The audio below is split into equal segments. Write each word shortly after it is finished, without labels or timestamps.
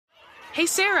Hey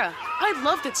Sarah, I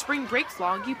love that spring break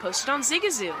vlog you posted on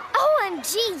Zigazoo.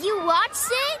 OMG, you watched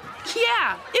it?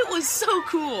 Yeah, it was so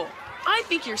cool. I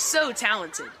think you're so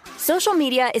talented. Social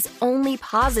media is only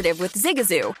positive with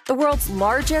Zigazoo, the world's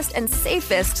largest and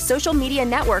safest social media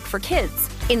network for kids.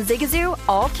 In Zigazoo,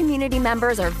 all community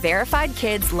members are verified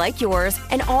kids like yours,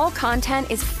 and all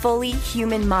content is fully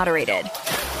human moderated.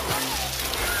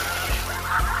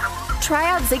 Try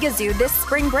out Zigazoo this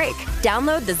spring break.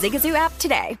 Download the Zigazoo app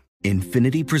today.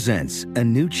 Infiniti presents a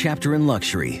new chapter in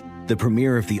luxury, the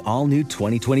premiere of the all-new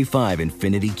 2025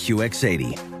 Infiniti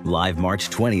QX80, live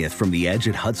March 20th from the Edge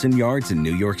at Hudson Yards in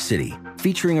New York City,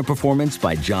 featuring a performance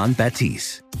by Jon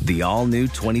Batiste. The all-new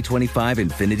 2025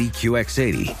 Infiniti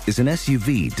QX80 is an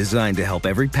SUV designed to help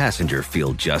every passenger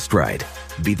feel just right.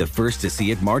 Be the first to see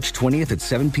it March 20th at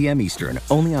 7 p.m. Eastern,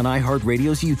 only on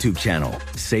iHeartRadio's YouTube channel.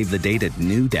 Save the date at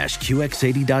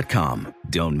new-QX80.com.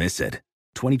 Don't miss it.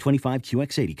 2025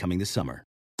 QX80 coming this summer.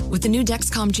 With the new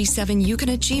Dexcom G7, you can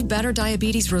achieve better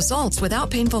diabetes results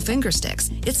without painful finger sticks.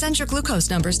 It sends your glucose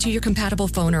numbers to your compatible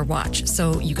phone or watch,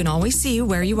 so you can always see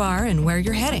where you are and where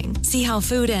you're heading. See how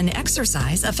food and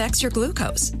exercise affects your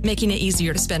glucose, making it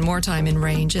easier to spend more time in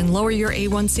range and lower your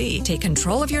A1C. Take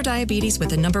control of your diabetes with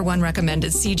the #1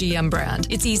 recommended CGM brand.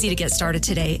 It's easy to get started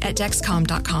today at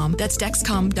Dexcom.com. That's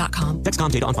Dexcom.com.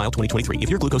 Dexcom data on file 2023. If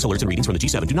your glucose alerts and readings from the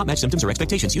G7 do not match symptoms or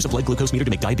expectations, use a blood glucose meter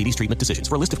to make diabetes treatment decisions.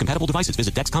 For a list of compatible devices,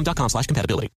 visit Dexcom.com/compatibility.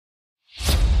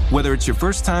 Whether it's your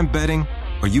first time betting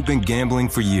or you've been gambling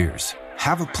for years,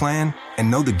 have a plan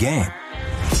and know the game.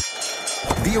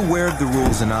 Be aware of the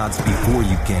rules and odds before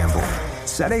you gamble.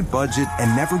 Set a budget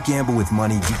and never gamble with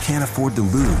money you can't afford to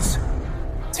lose.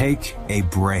 Take a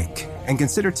break and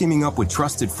consider teaming up with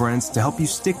trusted friends to help you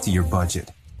stick to your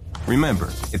budget. Remember,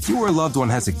 if you or a loved one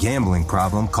has a gambling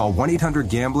problem, call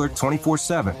 1-800-GAMBLER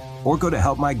 24/7 or go to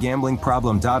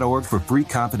helpmygamblingproblem.org for free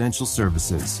confidential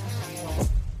services.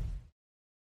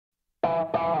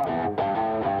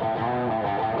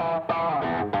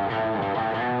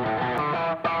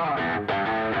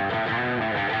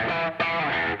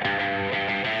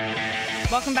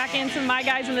 Welcome back into My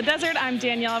Guys in the Desert. I'm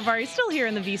Danielle Avari, still here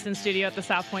in the VSiN studio at the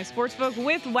South Point Sportsbook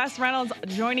with Wes Reynolds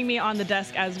joining me on the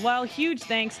desk as well. Huge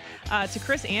thanks to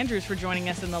Chris Andrews for joining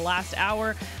us in the last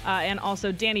hour, and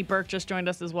also Danny Burke just joined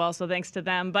us as well, so thanks to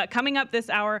them. But coming up this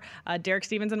hour, Derek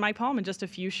Stevens and Mike Palm in just a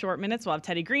few short minutes. We'll have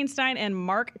Teddy Greenstein and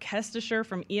Mark Kestisher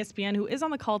from ESPN, who is on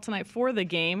the call tonight for the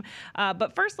game.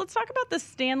 But first, let's talk about the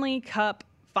Stanley Cup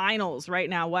Finals right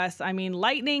now, Wes. I mean,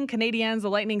 Canadiens, the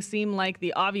Lightning seem like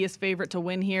the obvious favorite to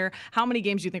win here. How many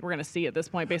games do you think we're going to see at this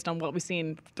point based on what we've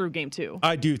seen through game 2?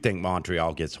 I do think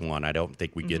Montreal gets one. I don't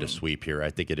think we get a sweep here.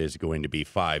 I think it is going to be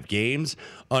 5 games.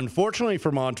 Unfortunately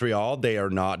for Montreal, they are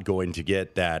not going to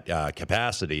get that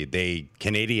capacity.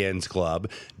 Canadiens Club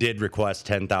did request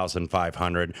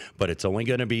 10,500, but it's only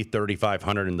going to be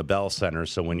 3,500 in the Bell Center.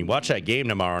 So when you watch that game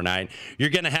tomorrow night, you're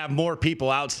going to have more people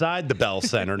outside the Bell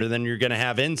Center than you're going to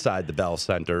have inside the Bell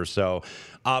Center. So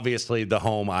obviously the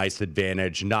home ice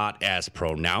advantage not as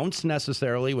pronounced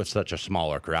necessarily with such a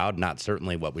smaller crowd, not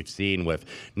certainly what we've seen with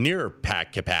near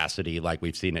pack capacity like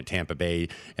we've seen at Tampa Bay,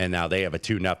 and now they have a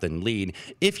 2-0 lead.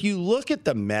 If you look at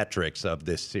the metrics of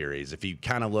this series, if you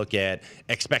kind of look at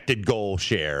expected goal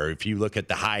share, if you look at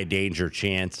the high danger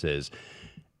chances,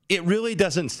 it really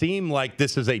doesn't seem like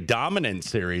this is a dominant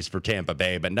series for Tampa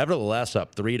Bay, but nevertheless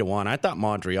up 3-1. I thought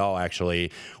Montreal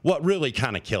actually, what really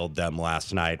kind of killed them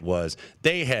last night was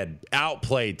they had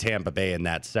outplayed Tampa Bay in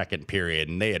that second period,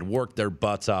 and they had worked their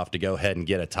butts off to go ahead and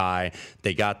get a tie.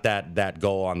 They got that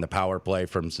goal on the power play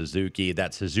from Suzuki.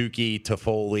 That Suzuki,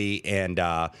 Toffoli,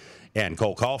 and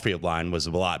Cole Caulfield line was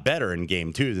a lot better in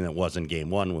game 2 than it was in game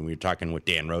 1. When we were talking with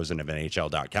Dan Rosen of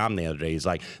NHL.com the other day, he's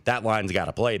like, that line's got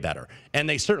to play better. And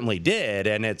they certainly did.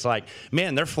 And it's like,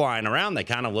 man, they're flying around. They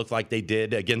kind of look like they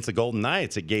did against the Golden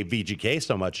Knights. It gave VGK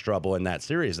so much trouble in that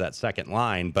series, that second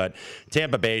line. But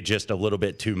Tampa Bay just a little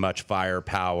bit too much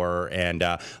firepower. And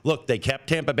look, they kept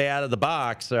Tampa Bay out of the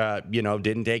box,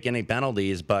 didn't take any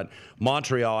penalties. But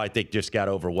Montreal, I think, just got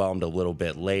overwhelmed a little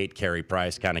bit late. Carey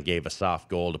Price kind of gave a soft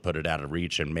goal to put it out of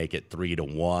reach and make it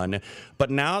 3-1. But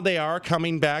now they are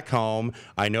coming back home.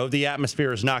 I know the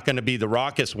atmosphere is not going to be the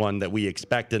raucous one that we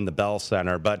expect in the Bell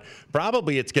Center, but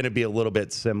probably it's going to be a little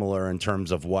bit similar in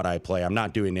terms of what I play. I'm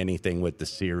not doing anything with the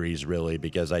series really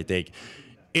because I think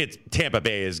Tampa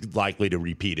Bay is likely to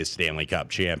repeat as Stanley Cup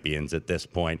champions at this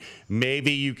point.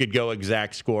 Maybe you could go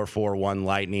exact score 4-1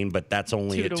 Lightning, but that's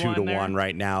only a 2-1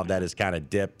 right now. That is kind of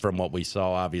dipped from what we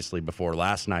saw, obviously, before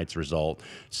last night's result.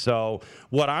 So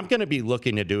what I'm going to be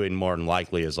looking to doing more than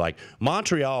likely is like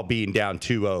Montreal being down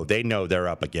 2-0. They know they're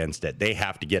up against it. They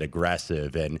have to get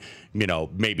aggressive and,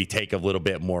 maybe take a little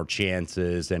bit more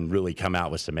chances and really come out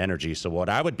with some energy. So what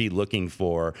I would be looking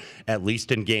for, at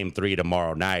least in Game 3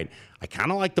 tomorrow night, I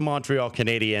kind of like the Montreal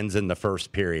Canadiens in the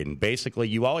first period. And basically,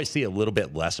 you always see a little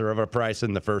bit lesser of a price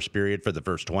in the first period for the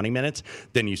first 20 minutes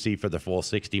than you see for the full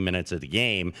 60 minutes of the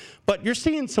game. But you're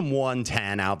seeing some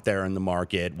 110 out there in the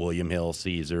market. William Hill,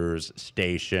 Caesars,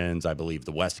 Stations, I believe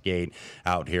the Westgate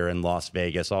out here in Las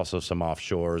Vegas. Also some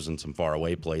offshores and some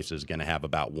faraway places going to have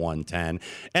about 110.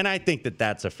 And I think that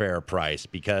that's a fair price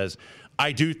because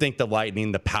I do think the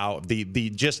Lightning, the power,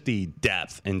 just the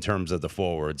depth in terms of the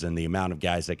forwards and the amount of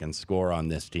guys that can score on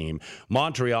this team.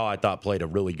 Montreal, I thought, played a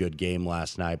really good game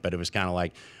last night, but it was kind of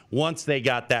like once they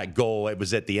got that goal, it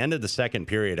was at the end of the second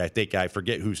period. I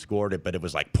forget who scored it, but it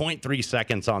was like 0.3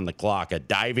 seconds on the clock. A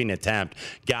diving attempt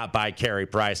got by Carey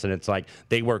Price, and it's like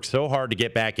they worked so hard to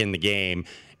get back in the game.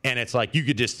 And it's like you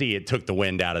could just see it took the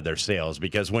wind out of their sails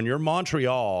because when you're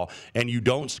Montreal and you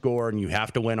don't score and you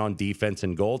have to win on defense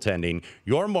and goaltending,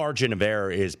 your margin of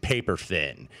error is paper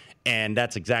thin. And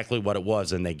that's exactly what it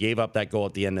was. And they gave up that goal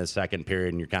at the end of the second period.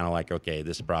 And you're kind of like, okay,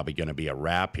 this is probably going to be a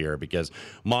wrap here because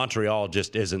Montreal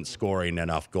just isn't scoring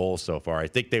enough goals so far. I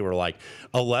think they were like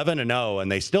 11-0,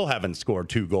 and they still haven't scored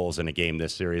 2 goals in a game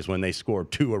this series when they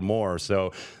scored 2 or more.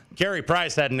 So Carey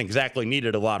Price hadn't exactly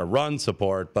needed a lot of run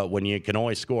support. But when you can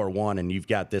only score 1 and you've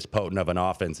got this potent of an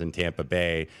offense in Tampa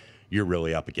Bay, you're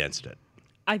really up against it.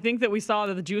 I think that we saw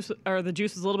that the juice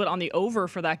was a little bit on the over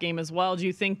for that game as well. Do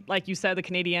you think, like you said, the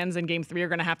Canadiens in Game 3 are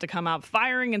going to have to come out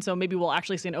firing, and so maybe we'll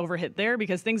actually see an over hit there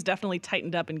because things definitely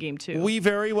tightened up in Game 2? We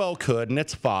very well could, and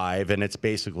it's 5, and it's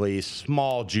basically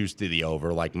small juice to the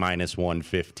over, like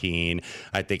 -115.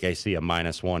 I think I see a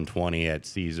 -120 at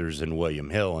Caesars and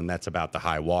William Hill, and that's about the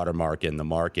high water mark in the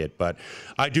market. But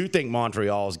I do think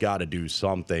Montreal's got to do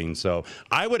something. So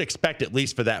I would expect, at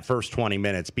least for that first 20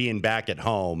 minutes, being back at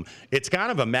home, it's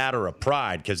kind of a matter of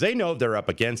pride because they know they're up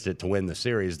against it to win the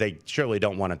series. They surely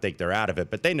don't want to think they're out of it,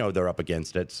 but they know they're up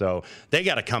against it. So they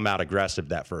got to come out aggressive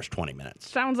that first 20 minutes.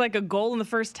 Sounds like a goal in the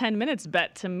first 10 minutes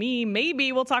bet to me.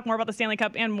 Maybe we'll talk more about the Stanley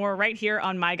Cup and more right here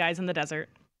on My Guys in the Desert.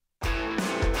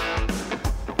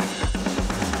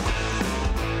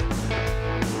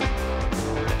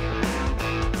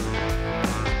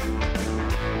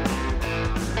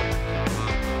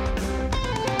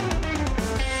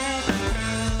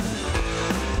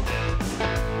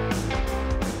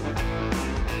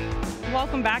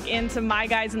 Welcome back into My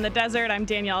Guys in the Desert. I'm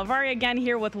Danielle Avari again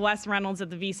here with Wes Reynolds at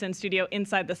the VSiN studio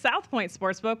inside the South Point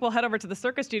Sportsbook. We'll head over to the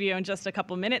Circa studio in just a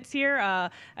couple minutes here.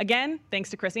 Again, thanks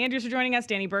to Chris Andrews for joining us,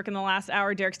 Danny Burke in the last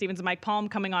hour, Derek Stevens and Mike Palm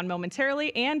coming on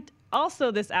momentarily, and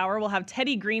also this hour, we'll have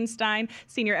Teddy Greenstein,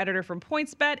 senior editor from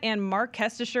PointsBet, and Mark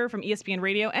Kestisher from ESPN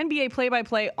Radio, NBA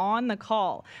play-by-play on the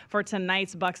call for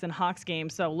tonight's Bucks and Hawks game.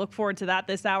 So look forward to that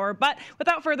this hour. But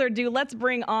without further ado, let's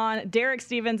bring on Derek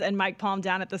Stevens and Mike Palm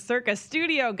down at the Circa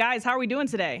studio. Guys, how are we doing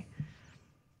today?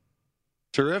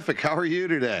 Terrific. How are you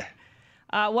today?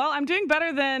 Well, I'm doing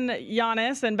better than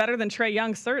Giannis and better than Trae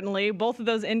Young, certainly. Both of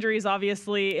those injuries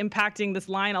obviously impacting this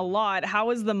line a lot.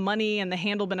 How has the money and the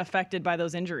handle been affected by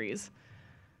those injuries?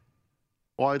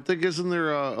 Well, I think isn't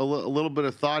there a little bit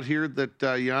of thought here that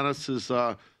Giannis is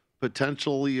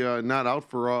potentially not out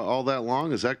for all that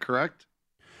long? Is that correct?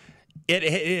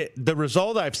 The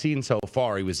result I've seen so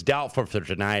far, he was doubtful for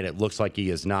tonight. It looks like he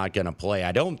is not going to play.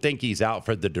 I don't think he's out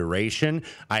for the duration.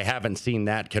 I haven't seen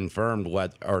that confirmed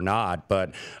or not,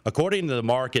 but according to the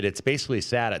market, it's basically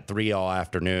sat at 3 all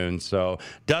afternoon, so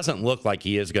doesn't look like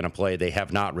he is going to play. They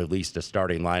have not released a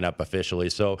starting lineup officially,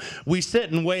 so we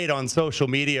sit and wait on social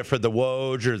media for the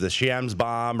Woj or the Shams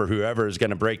bomb or whoever is going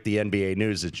to break the NBA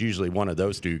news. It's usually one of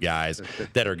those two guys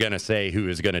that are going to say who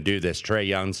is going to do this. Trae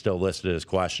Young still listed as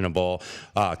questionable.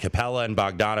 Capella and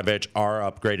Bogdanovich are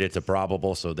upgraded to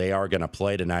probable, so they are going to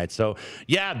play tonight. So,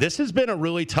 yeah, this has been a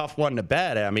really tough one to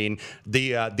bet. I mean,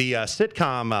 the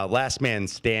sitcom Last Man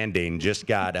Standing just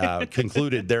got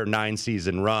concluded their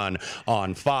 9-season run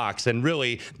on Fox, and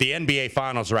really the NBA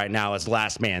Finals right now is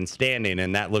Last Man Standing,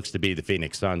 and that looks to be the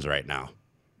Phoenix Suns right now.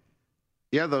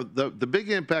 Yeah, the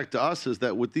big impact to us is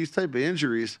that with these type of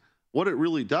injuries, what it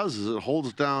really does is it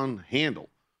holds down Handle.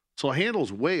 So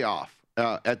Handle's way off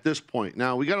at this point.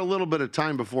 Now, we got a little bit of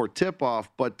time before tip-off,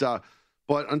 but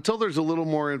until there's a little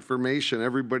more information,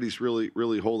 everybody's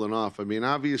really holding off. I mean,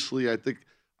 obviously, I think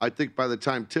I think by the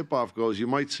time tip-off goes, you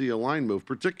might see a line move,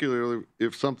 particularly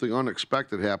if something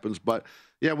unexpected happens. But,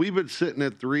 yeah, we've been sitting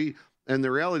at 3, and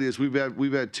the reality is we've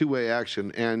had two-way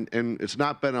action, and it's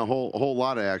not been a whole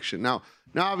lot of action. Now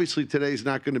obviously today's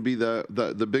not going to be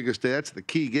the biggest day. That's the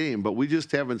key game, but we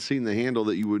just haven't seen the handle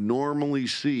that you would normally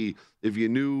see if you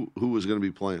knew who was going to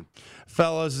be playing.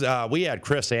 Fellas, we had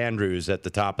Chris Andrews at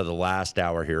the top of the last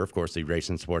hour here, of course, the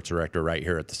racing sports director right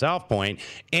here at the South Point,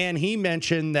 and he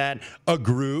mentioned that a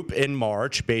group in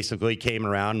March basically came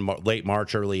around, late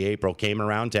March, early April, came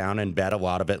around town and bet a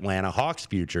lot of Atlanta Hawks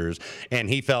futures, and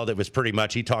he felt it was pretty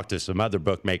much, he talked to some other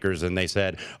bookmakers, and they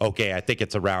said, okay, I think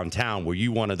it's around town. Were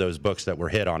you one of those books that were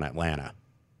hit on Atlanta?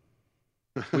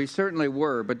 We certainly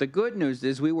were, but the good news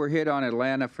is we were hit on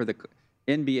Atlanta for the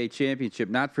NBA championship,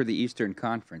 not for the Eastern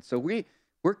Conference. So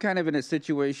we're kind of in a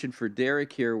situation for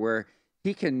Derek here where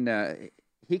he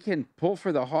can pull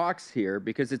for the Hawks here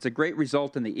because it's a great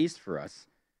result in the East for us.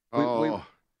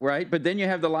 Right? But then you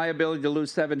have the liability to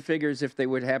lose 7 figures if they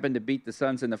would happen to beat the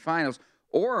Suns in the finals.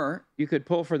 Or you could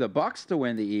pull for the Bucks to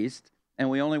win the East, and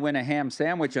we only win a ham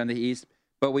sandwich on the East,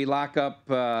 but we lock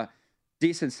up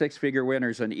decent 6-figure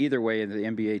winners on either way in the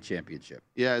NBA championship.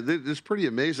 Yeah, it's pretty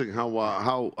amazing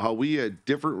how we had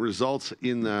different results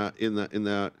in the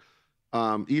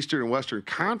Eastern and Western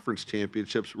Conference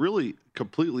championships. Really,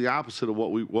 completely opposite of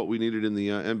what we needed in the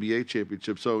NBA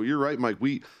championship. So you're right, Mike.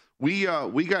 We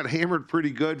got hammered pretty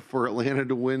good for Atlanta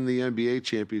to win the NBA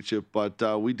championship,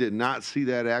 but we did not see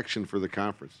that action for the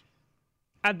conference.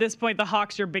 At this point, the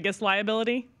Hawks your biggest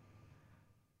liability?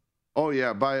 Oh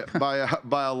yeah, by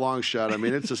a long shot. I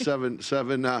mean, it's a seven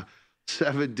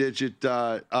digit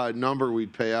number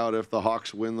we'd pay out if the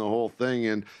Hawks win the whole thing,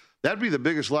 and that'd be the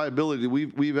biggest liability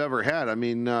we've ever had. I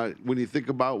mean, when you think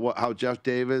about how Jeff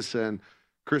Davis and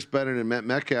Chris Bennett and Matt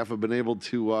Metcalf have been able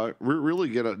to really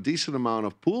get a decent amount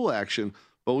of pool action,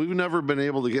 but we've never been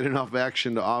able to get enough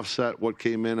action to offset what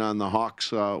came in on the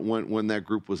Hawks when that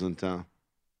group was in town.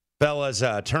 Fellas,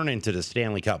 turning to the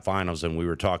Stanley Cup Finals, and we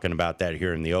were talking about that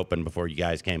here in the Open before you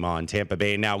guys came on. Tampa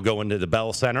Bay now going to the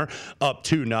Bell Center, up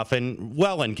 2-0,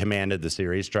 well in command of the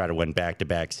series, try to win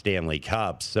back-to-back Stanley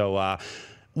Cups. So,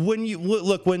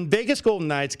 when Vegas Golden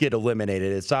Knights get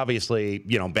eliminated, it's obviously,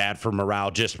 bad for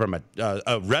morale just from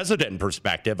a resident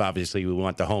perspective. Obviously, we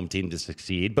want the home team to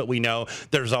succeed, but we know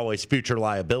there's always future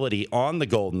liability on the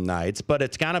Golden Knights, but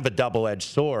it's kind of a double-edged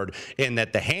sword in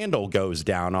that the handle goes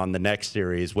down on the next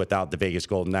series without the Vegas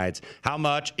Golden Knights. How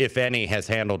much, if any, has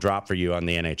handle dropped for you on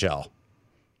the NHL?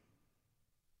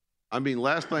 I mean,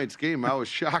 last night's game, I was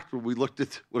shocked when I looked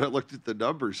at the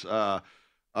numbers.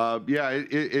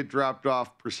 It dropped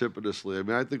off precipitously. I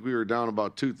mean, I think we were down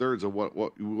about 2/3 of what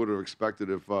we would have expected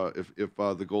if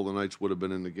the Golden Knights would have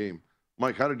been in the game.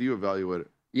 Mike, how did you evaluate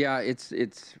it? Yeah, it's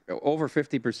over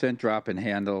 50% drop in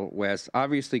handle, Wes.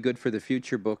 Obviously good for the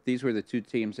future book. These were the two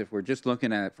teams, if we're just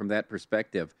looking at it from that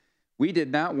perspective. We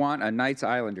did not want a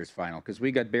Knights-Islanders final because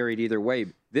we got buried either way.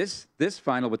 This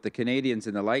final with the Canadiens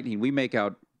and the Lightning, we make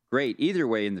out great either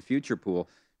way in the future pool.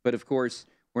 But, of course,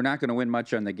 we're not going to win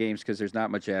much on the games because there's not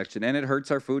much action. And it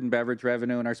hurts our food and beverage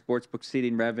revenue and our sportsbook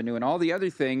seating revenue and all the other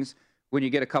things when you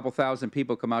get a couple thousand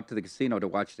people come out to the casino to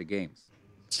watch the games.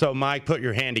 So, Mike, put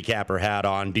your handicapper hat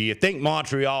on. Do you think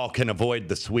Montreal can avoid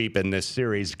the sweep in this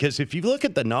series? Because if you look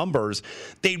at the numbers,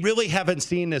 they really haven't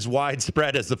seen as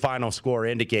widespread as the final score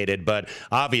indicated. But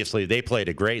obviously, they played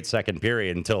a great second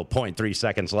period until 0.3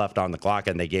 seconds left on the clock,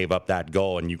 and they gave up that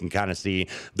goal. And you can kind of see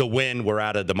the wind were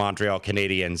out of the Montreal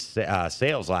Canadiens'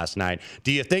 sails last night.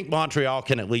 Do you think Montreal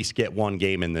can at least get one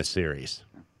game in this series?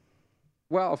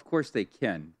 Well, of course they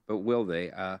can, but will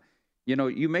they?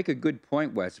 You make a good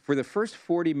point, Wes. For the first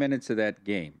 40 minutes of that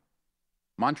game,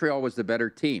 Montreal was the better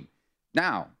team.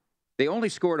 Now, they only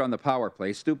scored on the power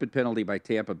play, stupid penalty by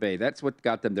Tampa Bay. That's what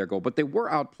got them their goal. But they were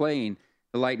outplaying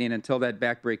the Lightning until that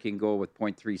backbreaking goal with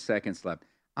 0.3 seconds left.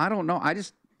 I don't know.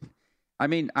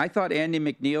 I thought Andy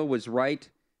McNeil was right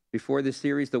before the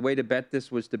series. The way to bet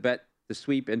this was to bet the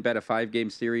sweep and bet a 5-game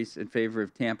series in favor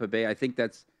of Tampa Bay. I think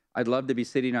I'd love to be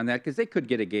sitting on that because they could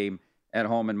get a game at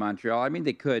home in Montreal. I mean,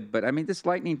 they could, but this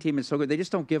Lightning team is so good. They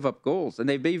just don't give up goals. And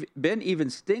they've been even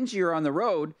stingier on the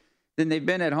road than they've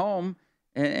been at home.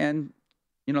 And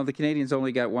the Canadiens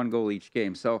only got 1 goal each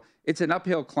game. So it's an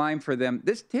uphill climb for them.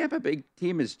 This Tampa Bay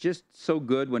team is just so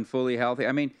good when fully healthy.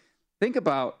 I mean, think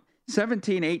about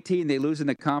 17-18, they lose in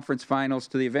the conference finals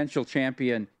to the eventual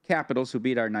champion Capitals, who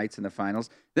beat our Knights in the finals.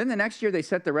 Then the next year, they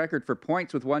set the record for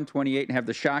points with 128 and have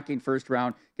the shocking first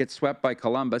round, get swept by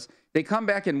Columbus. They come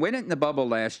back and win it in the bubble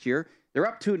last year. They're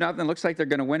up 2-0. Looks like they're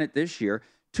going to win it this year.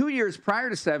 2 years prior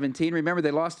to 17, remember,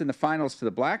 they lost in the finals to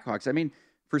the Blackhawks. I mean,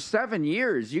 for 7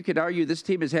 years, you could argue this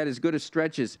team has had as good a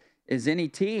stretch as any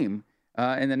team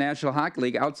in the National Hockey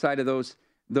League outside of those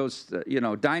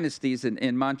dynasties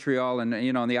in Montreal and,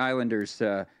 and the Islanders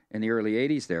in the early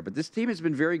 80s there. But this team has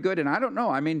been very good, and I don't know.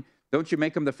 I mean, don't you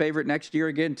make them the favorite next year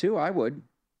again, too? I would.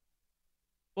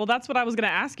 Well, that's what I was going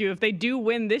to ask you. If they do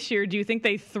win this year, do you think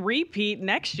they three-peat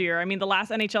next year? I mean, the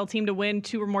last NHL team to win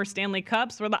 2 or more Stanley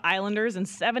Cups were the Islanders in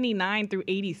 79 through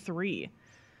 83.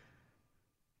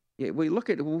 Yeah, we look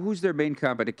at who's their main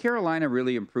competitor. Carolina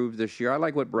really improved this year. I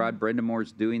like what Rod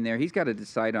Brendamore's doing there. He's got to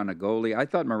decide on a goalie. I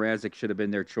thought Mrazek should have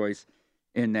been their choice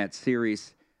in that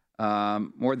series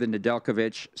more than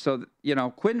Nedeljkovic. So,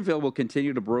 Quinville will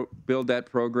continue to build that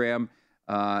program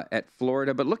at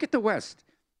Florida. But look at the West.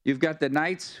 You've got the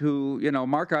Knights who,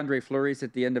 Marc-Andre Fleury's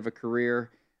at the end of a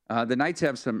career. The Knights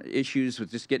have some issues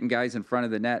with just getting guys in front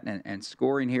of the net and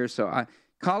scoring here. So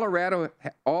Colorado,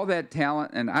 all that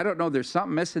talent, and I don't know, there's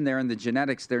something missing there in the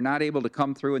genetics. They're not able to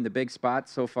come through in the big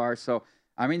spots so far. So,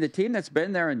 I mean, the team that's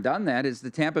been there and done that is the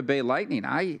Tampa Bay Lightning.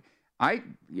 I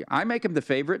make them the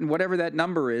favorite, and whatever that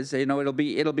number is, it'll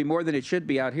be more than it should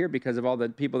be out here because of all the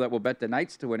people that will bet the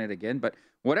Knights to win it again. But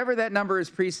whatever that number is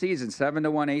preseason,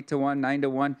 7-1, 8-1,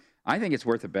 9-1, I think it's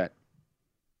worth a bet.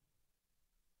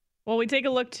 Well, we take a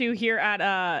look, too, here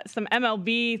at some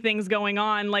MLB things going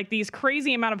on, like these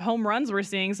crazy amount of home runs we're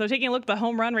seeing. So taking a look at the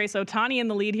home run race, Ohtani in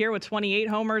the lead here with 28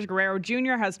 homers. Guerrero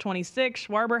Jr. has 26.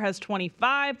 Schwarber has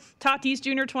 25. Tatis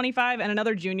Jr. 25. And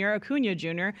another junior, Acuna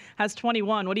Jr., has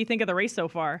 21. What do you think of the race so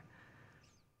far?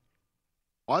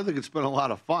 Well, I think it's been a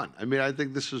lot of fun. I mean, I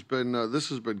think this has been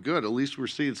good. At least we're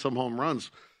seeing some home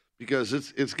runs because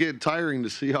it's getting tiring to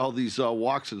see all these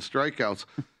walks and strikeouts.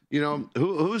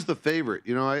 Who's the favorite?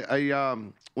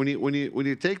 When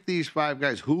you take these 5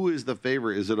 guys, who is the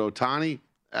favorite? Is it Ohtani?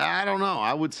 I don't know.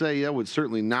 I would say would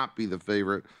certainly not be the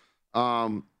favorite.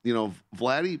 Vladdy,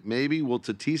 maybe. Will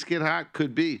Tatis get hot?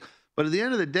 Could be. But at the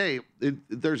end of the day,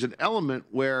 there's an element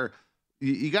where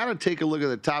you got to take a look at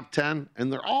the top 10,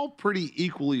 and they're all pretty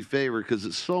equally favored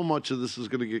because so much of this is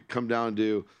going to come down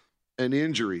to an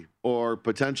injury or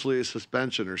potentially a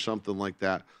suspension or something like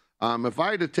that. If I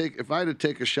had to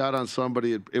take a shot on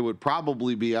somebody, it would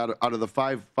probably be out of the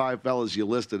five fellas you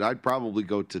listed. I'd probably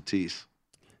go Tatis.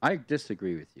 I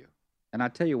disagree with you, and I'll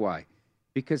tell you why.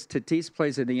 Because Tatis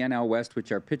plays in the NL West,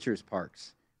 which are pitchers'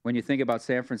 parks. When you think about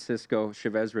San Francisco,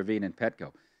 Chavez Ravine, and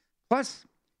Petco. Plus,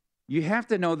 you have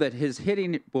to know that his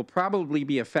hitting will probably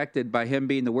be affected by him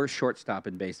being the worst shortstop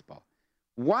in baseball.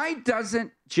 Why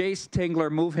doesn't Jace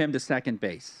Tingler move him to second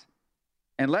base?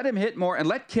 And let him hit more, and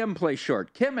let Kim play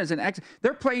short. Kim is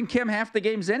they're playing Kim half the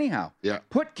games anyhow. Yeah.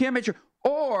 Put Kim at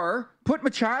or put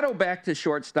Machado back to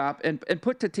shortstop and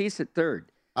put Tatis at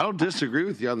third. I don't disagree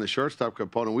with you on the shortstop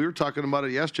component. We were talking about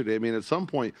it yesterday. I mean, at some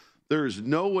point, there is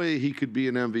no way he could be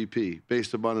an MVP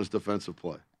based upon his defensive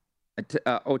play.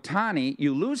 Ohtani,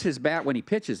 you lose his bat when he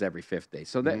pitches every 5th day.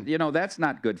 So that that's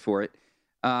not good for it.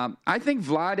 I think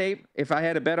Vlade, if I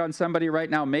had to bet on somebody right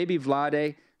now, maybe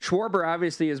Vlade. Schwarber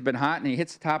obviously has been hot, and he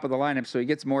hits the top of the lineup, so he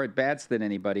gets more at-bats than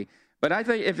anybody. But I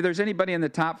think if there's anybody in the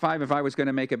top 5, if I was going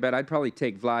to make a bet, I'd probably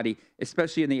take Vladdy,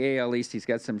 especially in the AL East. He's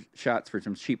got some shots for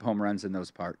some cheap home runs in those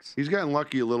parks. He's gotten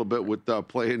lucky a little bit with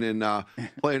playing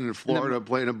in Florida,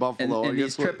 playing in Buffalo. In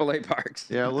these AAA parks.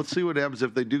 Yeah, let's see what happens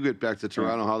if they do get back to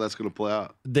Toronto, how that's going to play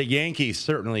out. The Yankees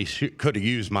certainly could have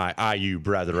used my IU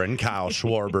brethren, Kyle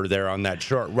Schwarber, there on that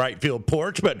short right field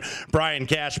porch, but Brian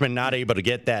Cashman not able to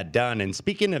get that done. And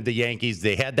speaking of the Yankees,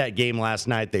 they had that game last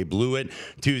night. They blew it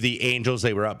to the Angels.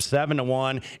 They were up 7-1.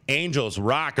 Angels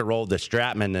rock and rolled to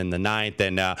Stratman in the 9th,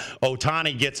 and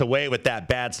Ohtani gets away with that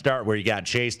bad start where he got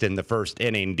chased in the first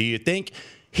inning. Do you think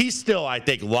he's still, I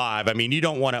think, live? I mean, you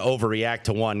don't want to overreact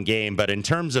to one game, but in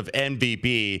terms of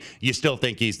MVP, you still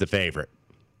think he's the favorite?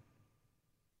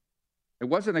 It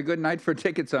wasn't a good night for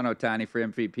tickets on Ohtani for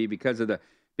MVP because of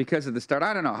the start.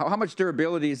 I don't know. How much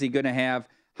durability is he going to have?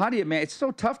 How do you manage? It's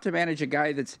so tough to manage a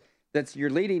guy that's your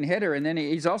leading hitter, and then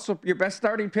he's also your best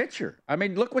starting pitcher. I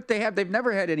mean, look what they have. They've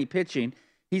never had any pitching.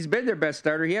 He's been their best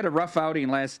starter. He had a rough outing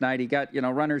last night. He got,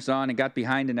 runners on and got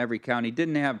behind in every count. He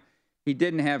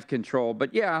didn't have control.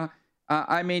 But yeah,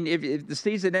 I mean, if the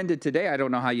season ended today, I don't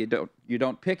know how you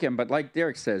don't pick him. But like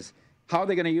Derek says, how are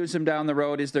they going to use him down the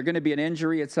road? Is there going to be an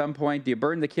injury at some point? Do you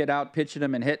burn the kid out, pitching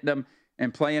him and hitting him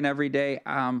and playing every day?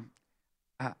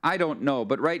 I don't know.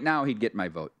 But right now, he'd get my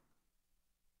vote.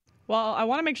 Well, I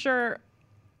want to make sure.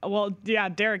 Well, yeah,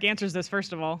 Derek answers this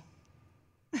first of all.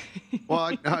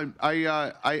 Well,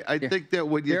 I think that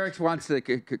when you Derek wants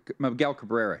Miguel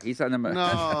Cabrera, he's on the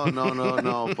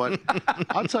no. But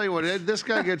I'll tell you what, this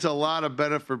guy gets a lot of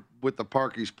benefit with the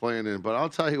park he's playing in. But I'll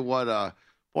tell you what,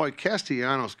 boy,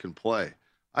 Castellanos can play.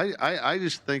 I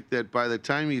just think that by the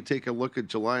time you take a look at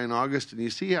July and August and you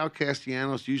see how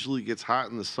Castellanos usually gets hot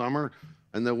in the summer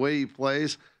and the way he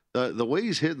plays, the way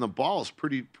he's hitting the ball is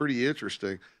pretty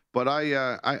interesting. But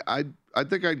I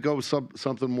think I'd go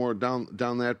something more down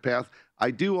that path.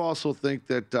 I do also think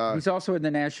that he's also in the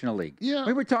National League. Yeah,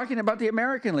 we were talking about the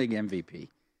American League MVP.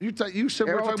 You said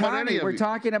we're talking about any of We're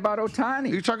talking about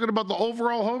Ohtani. You're talking about the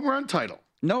overall home run title.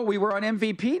 No, we were on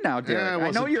MVP now, Derek. Yeah,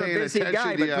 I know you're a busy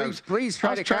guy, but please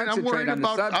try to concentrate on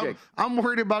the subject. I'm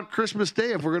worried about Christmas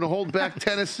Day if we're going to hold back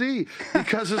Tennessee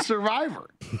because of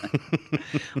Survivor.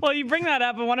 Well, you bring that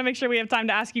up. I want to make sure we have time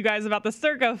to ask you guys about the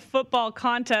Circa football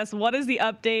contest. What is the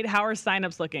update? How are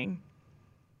signups looking?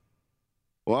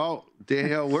 Well,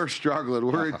 Danielle, we're struggling.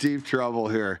 We're in deep trouble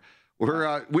here.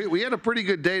 We had a pretty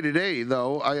good day today,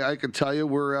 though. I can tell you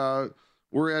we're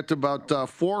at about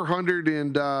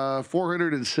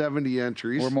 470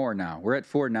 entries. We're more now. We're at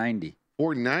 490.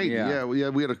 490. Yeah. We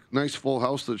had a nice full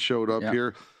house that showed up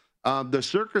here. The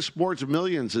Circa Sports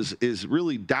Millions is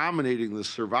really dominating the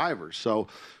Survivor. So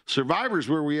Survivor's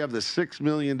where we have the $6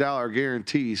 million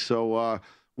guarantee. So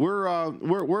we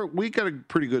got a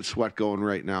pretty good sweat going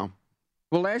right now.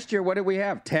 Well, last year, what did we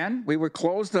have? 10? We were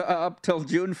closed up till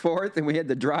June 4th, and we had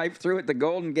the drive-through at the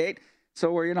Golden Gate.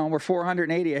 So we're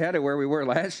 480 ahead of where we were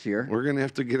last year. We're going to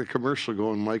have to get a commercial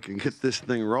going, Mike, and get this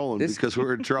thing rolling because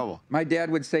we're in trouble. My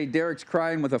dad would say Derek's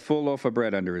crying with a full loaf of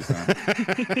bread under his arm.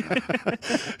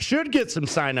 Should get some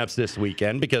signups this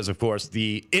weekend because, of course,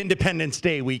 the Independence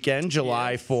Day weekend,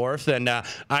 July 4th. And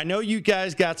I know you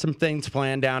guys got some things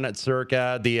planned down at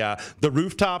Circa. The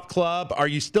Rooftop Club, are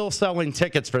you still selling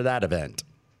tickets for that event?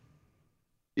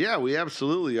 Yeah, we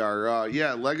absolutely are.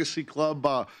 Legacy Club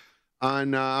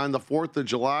on the 4th of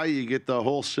July, you get the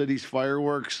whole city's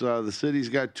fireworks. The city's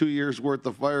got 2 years' worth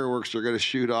of fireworks they're going to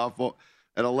shoot off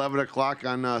at 11 o'clock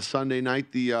on Sunday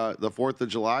night, the 4th of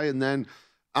July. And then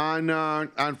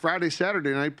on Friday, Saturday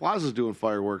night, Plaza's doing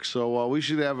fireworks. So we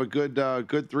should have a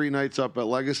good 3 nights up at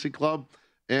Legacy Club.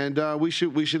 And we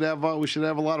should have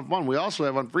a lot of fun. We also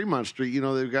have on Fremont Street,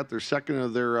 they've got their second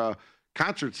of their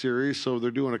concert series. So they're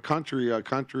doing a country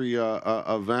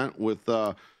event with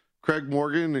Craig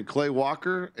Morgan and Clay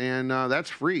Walker, and that's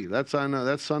free. That's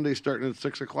Sunday starting at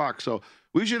 6 o'clock. So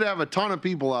we should have a ton of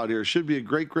people out here. It should be a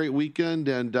great weekend,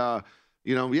 and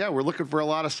we're looking for a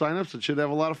lot of signups. It should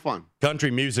have a lot of fun. Country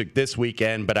music this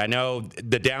weekend, but I know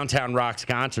the Downtown Rocks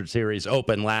concert series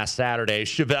opened last Saturday.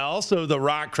 Chevelle, so the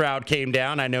rock crowd came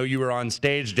down. I know you were on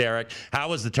stage, Derek. How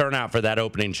was the turnout for that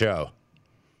opening show?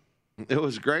 It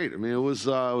was great. I mean, it was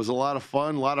a lot of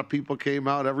fun. A lot of people came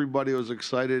out. Everybody was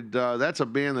excited. That's a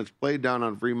band that's played down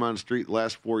on Fremont Street the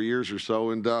last 4 years or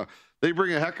so, and they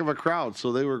bring a heck of a crowd.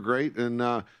 So they were great. And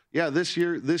this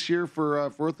year for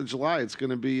 4th of July, it's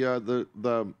going to be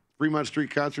the Fremont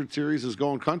Street concert series is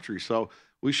going country. So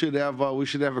we should have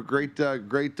a great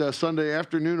Sunday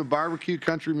afternoon of barbecue,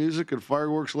 country music, and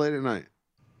fireworks late at night.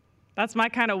 That's my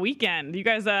kind of weekend. You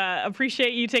guys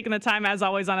appreciate you taking the time, as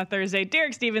always, on a Thursday.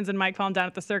 Derek Stevens and Mike Palm down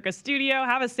at the Circa studio.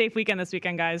 Have a safe weekend this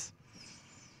weekend, guys.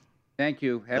 Thank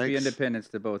you. Happy Independence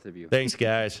to both of you. Thanks,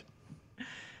 guys.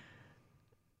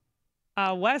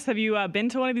 Wes, have you been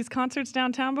to one of these concerts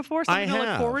downtown before? Something to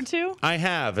look forward to? I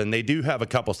have, and they do have a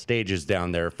couple stages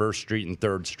down there, 1st Street and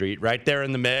 3rd Street, right there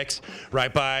in the mix,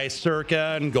 right by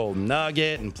Circa and Golden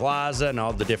Nugget and Plaza and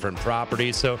all the different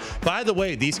properties. So, by the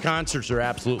way, these concerts are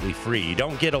absolutely free. You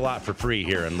don't get a lot for free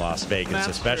here in Las Vegas,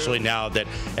 especially now that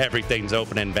everything's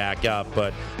opening back up.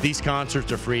 But these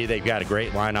concerts are free. They've got a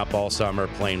great lineup all summer.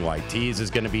 Plain White Tees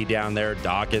is going to be down there.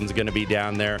 Dawkins is going to be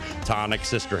down there. Tonic,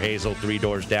 Sister Hazel, 3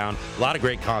 Doors Down. A lot of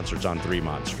great concerts on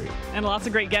Fremont Street. And lots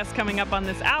of great guests coming up on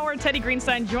this hour. Teddy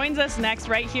Greenstein joins us next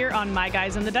right here on My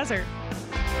Guys in the Desert.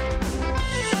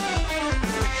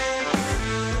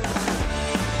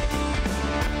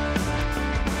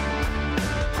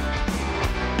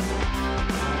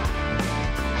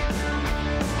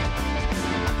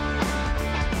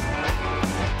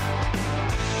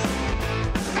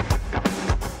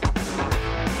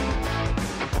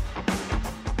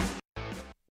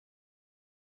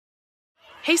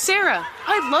 Hey Sarah,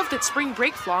 I love that spring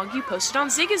break vlog you posted on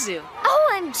Zigazoo.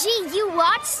 OMG, you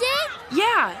watched it?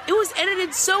 Yeah, it was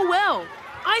edited so well.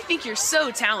 I think you're so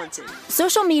talented.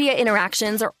 Social media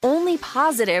interactions are only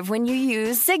positive when you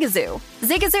use Zigazoo.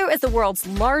 Zigazoo is the world's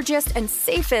largest and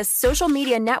safest social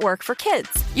media network for kids.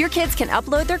 Your kids can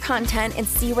upload their content and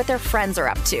see what their friends are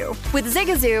up to. With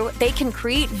Zigazoo, they can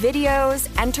create videos,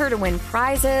 enter to win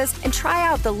prizes, and try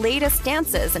out the latest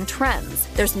dances and trends.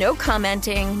 There's no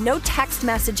commenting, no text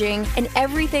messaging, and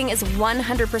everything is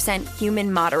 100%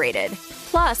 human moderated.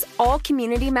 Plus, all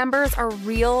community members are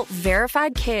real,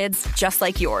 verified kids just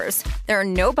like yours. There are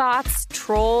no bots,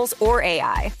 trolls, or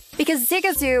AI. Because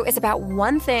Zigazoo is about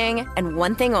one thing and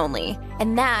one thing only,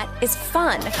 and that is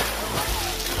fun.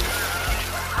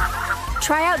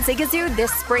 Try out Zigazoo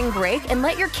this spring break and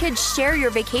let your kids share your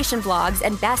vacation vlogs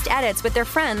and best edits with their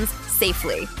friends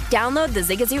safely. Download the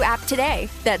Zigazoo app today.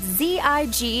 That's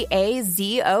Zigazoo.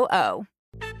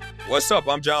 What's up?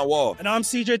 I'm John Wall. And I'm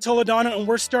CJ Toledano, and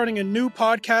we're starting a new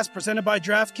podcast presented by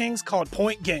DraftKings called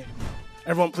Point Game.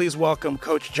 Everyone, please welcome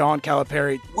Coach John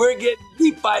Calipari. We're getting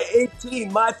beat by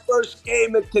 18. My first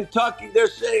game in Kentucky, they're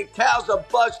saying Cal's a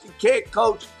bust. He can't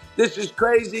coach. This is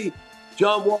crazy.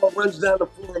 John Wall runs down the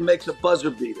floor and makes a buzzer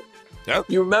beater. Yep.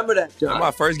 You remember that, John? That's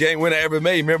my first game win I ever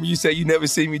made. Remember you said you never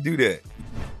seen me do that.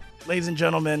 Ladies and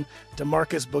gentlemen,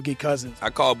 DeMarcus Boogie Cousins. I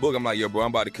called Boog. I'm like, yo, bro,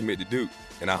 I'm about to commit to Duke.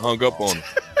 And I hung up on him.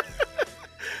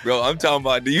 Bro, I'm talking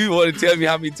about, do you want to tell me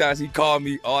how many times he called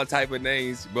me all type of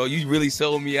names? Bro, you really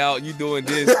sold me out. You doing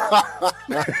this.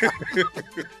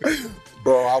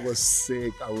 Bro, I was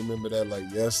sick. I remember that like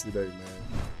yesterday, man.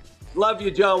 Love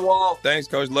you, John Wall. Thanks,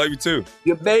 Coach. Love you, too.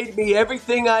 You made me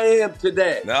everything I am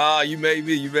today. Nah, you made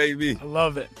me. You made me. I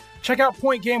love it. Check out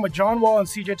Point Game with John Wall and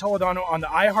CJ Toledano on the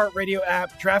iHeartRadio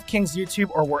app, DraftKings YouTube,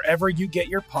 or wherever you get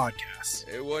your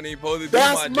podcasts. It wasn't even supposed to be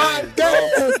That's my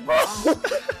dance, bro.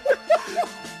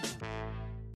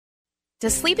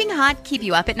 Does sleeping hot keep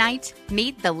you up at night?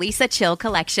 Meet the Leesa Chill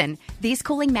Collection. These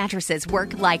cooling mattresses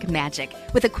work like magic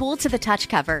with a cool-to-the-touch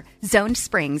cover, zoned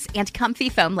springs, and comfy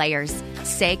foam layers.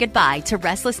 Say goodbye to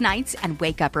restless nights and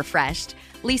wake up refreshed.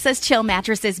 Leesa's Chill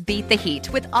mattresses beat the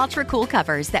heat with ultra-cool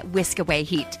covers that whisk away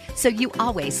heat, so you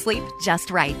always sleep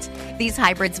just right. These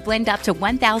hybrids blend up to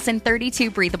 1,032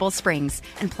 breathable springs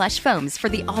and plush foams for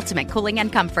the ultimate cooling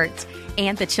and comfort.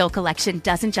 And the Chill Collection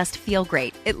doesn't just feel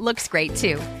great, it looks great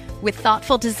too, with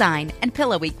thoughtful design and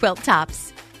pillowy quilt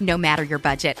tops. No matter your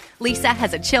budget, Leesa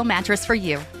has a Chill mattress for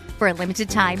you. For a limited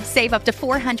time, save up to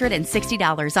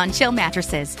 $460 on Chill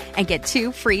mattresses and get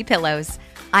 2 free pillows.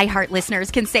 iHeart listeners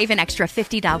can save an extra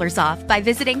 $50 off by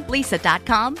visiting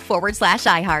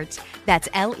leesa.com/iHeart. That's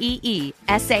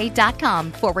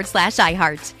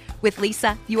LEESA.com/iHeart. With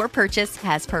Leesa, your purchase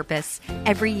has purpose.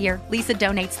 Every year, Leesa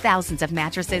donates thousands of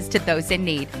mattresses to those in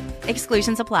need.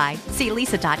 Exclusions apply. See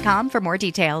leesa.com for more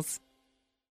details.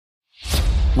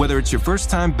 Whether it's your first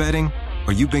time betting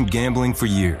or you've been gambling for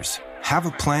years, have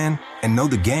a plan and know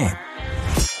the game.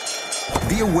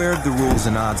 Be aware of the rules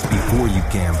and odds before you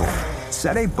gamble.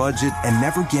 Set a budget and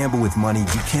never gamble with money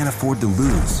you can't afford to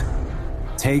lose.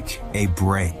 Take a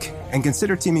break and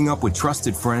consider teaming up with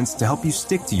trusted friends to help you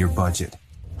stick to your budget.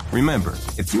 Remember,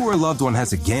 if you or a loved one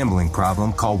has a gambling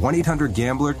problem, call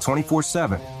 1-800-GAMBLER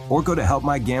 24/7 or go to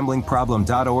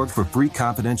helpmygamblingproblem.org for free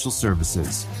confidential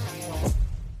services.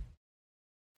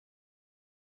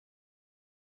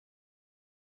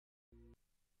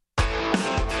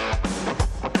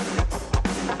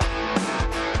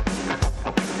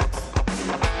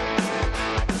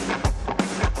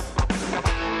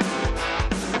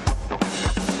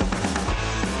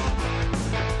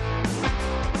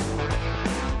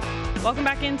 Welcome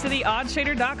back into the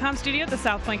OddsTrader.com studio at the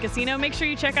South Point Casino. Make sure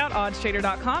you check out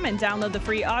OddsTrader.com and download the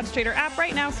free OddsTrader app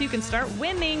right now so you can start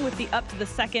winning with the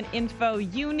up-to-the-second info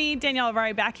you need. Danielle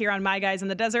Avari back here on My Guys in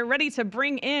the Desert, ready to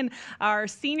bring in our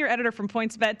senior editor from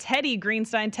PointsBet, Teddy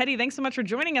Greenstein. Teddy, thanks so much for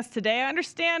joining us today. I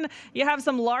understand you have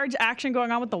some large action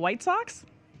going on with the White Sox?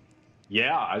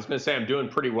 Yeah, I was going to say I'm doing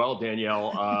pretty well,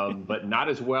 Danielle, but not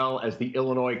as well as the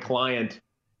Illinois client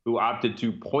who opted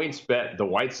to PointsBet the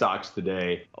White Sox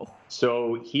today.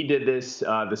 So he did this.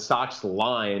 The Sox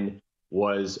line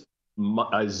was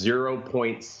a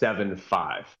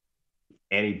 0.75,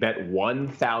 and he bet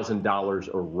 $1,000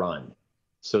 a run.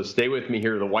 So stay with me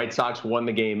here. The White Sox won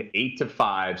the game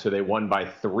 8-5, so they won by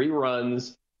 3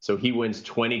 runs. So he wins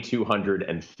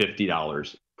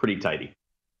 $2,250. Pretty tidy.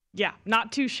 Yeah,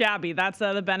 not too shabby. That's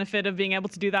the benefit of being able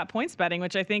to do that points betting,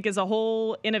 which I think is a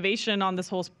whole innovation on this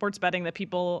whole sports betting that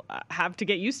people have to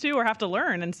get used to or have to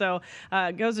learn. And so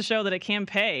it goes to show that it can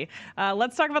pay.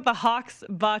 Let's talk about the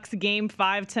Hawks-Bucks Game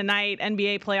 5 tonight,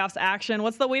 NBA playoffs action.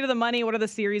 What's the weight of the money? What are the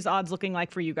series odds looking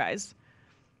like for you guys?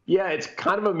 Yeah, it's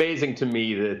kind of amazing to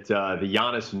me that the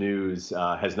Giannis news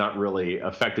has not really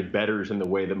affected bettors in the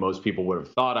way that most people would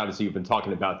have thought. Obviously, you've been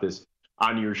talking about this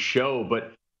on your show,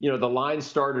 but you know, the line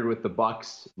started with the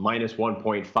Bucks minus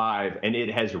 1.5, and it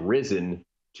has risen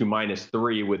to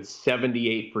 -3 with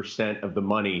 78% of the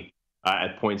money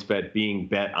at PointsBet being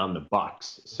bet on the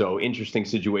Bucks. So interesting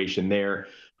situation there.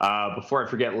 Before I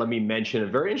forget, let me mention a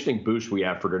very interesting boost we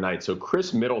have for tonight. So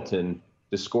Chris Middleton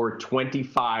to score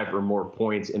 25 or more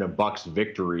points in a Bucks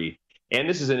victory And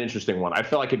this is an interesting one. I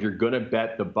feel like if you're going to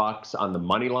bet the Bucks on the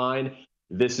money line,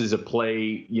 this is a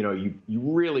play, you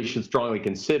really should strongly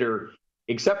consider,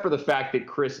 except for the fact that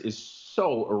Chris is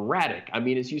so erratic. I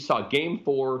mean, as you saw, Game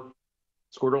 4,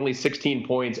 scored only 16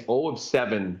 points, 0 of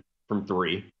 7 from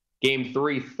 3. Game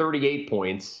 3, 38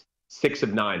 points, 6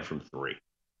 of 9 from 3.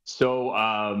 So,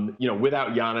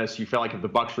 without Giannis, you feel like if the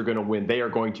Bucks are going to win, they are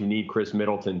going to need Chris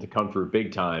Middleton to come through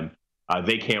big time.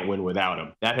 They can't win without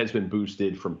him. That has been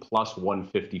boosted from plus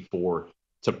 154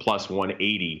 to plus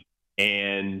 180.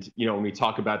 And, when we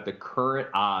talk about the current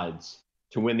odds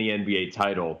to win the NBA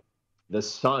title, the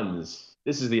Suns,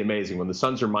 this is the amazing one. The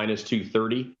Suns are minus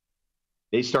 230.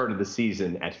 They started the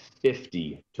season at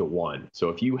 50-1. So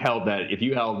if you held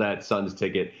that Suns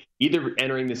ticket, either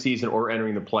entering the season or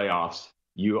entering the playoffs,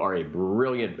 you are a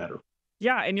brilliant bettor.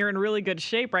 Yeah, and you're in really good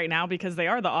shape right now because they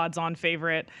are the odds-on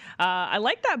favorite. I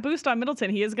like that boost on Middleton.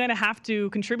 He is going to have to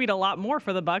contribute a lot more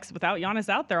for the Bucks without Giannis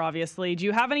out there, obviously. Do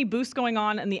you have any boost going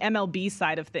on in the MLB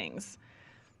side of things?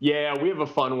 Yeah, we have a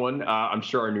fun one. I'm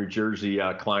sure our New Jersey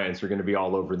clients are going to be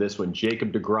all over this one.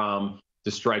 Jacob deGrom to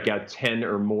strike out 10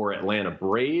 or more Atlanta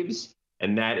Braves,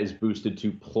 and that is boosted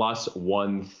to plus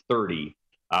 130.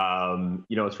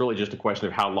 It's really just a question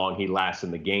of how long he lasts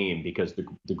in the game because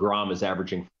deGrom is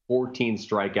averaging 14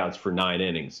 strikeouts for 9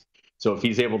 innings. So if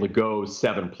he's able to go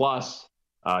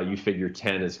 7+, you figure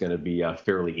 10 is going to be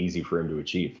fairly easy for him to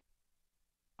achieve.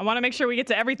 I want to make sure we get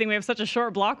to everything. We have such a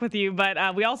short block with you,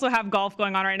 but we also have golf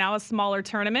going on right now, a smaller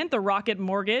tournament, the Rocket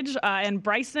Mortgage, and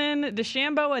Bryson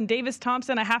DeChambeau and Davis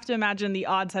Thompson. I have to imagine the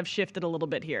odds have shifted a little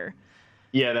bit here.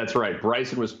 Yeah, that's right.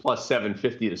 Bryson was plus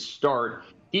 750 to start.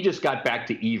 He just got back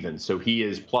to even, so he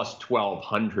is plus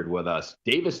 1,200 with us.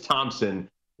 Davis Thompson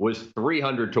was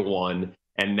 300-1,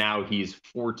 and now he's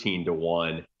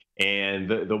 14-1. And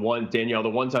the one, Danielle, the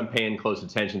ones I'm paying close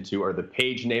attention to are the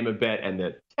Page Name a Bet and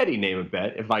the Teddy Name a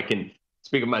Bet. If I can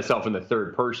speak of myself in the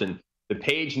third person, the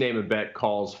Page Name a Bet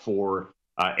calls for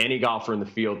any golfer in the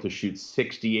field to shoot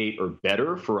 68 or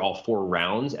better for all 4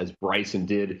 rounds, as Bryson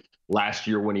did last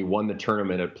year when he won the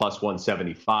tournament at plus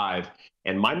 175.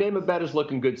 And my name of bet is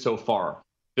looking good so far.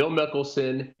 Phil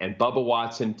Mickelson and Bubba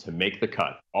Watson to make the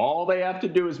cut. All they have to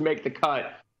do is make the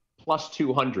cut, plus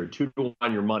 200, 2-1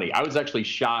 on your money. I was actually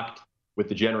shocked with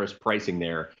the generous pricing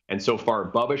there. And so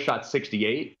far, Bubba shot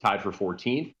 68, tied for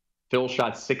 14th. Phil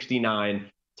shot 69,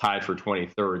 tied for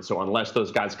 23rd. So unless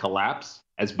those guys collapse,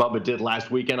 as Bubba did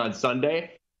last weekend on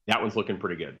Sunday, that one's looking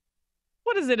pretty good.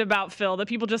 What is it about Phil that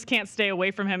people just can't stay away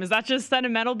from him? Is that just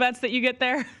sentimental bets that you get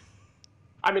there?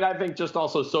 I mean, I think just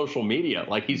also social media.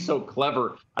 Like, he's so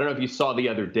clever. I don't know if you saw the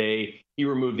other day, he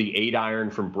removed the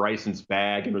 8-iron from Bryson's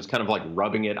bag and was kind of like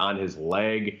rubbing it on his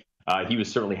leg. He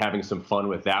was certainly having some fun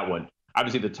with that one.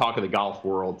 Obviously, the talk of the golf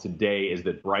world today is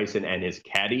that Bryson and his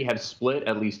caddy have split,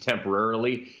 at least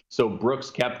temporarily. So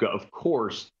Brooks Koepka, of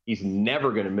course, he's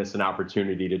never going to miss an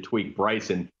opportunity to tweak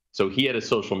Bryson. So he had a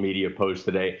social media post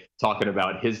today talking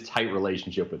about his tight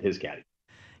relationship with his caddy.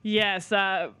 Yes,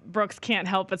 Brooks can't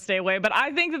help but stay away. But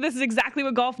I think that this is exactly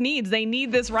what golf needs. They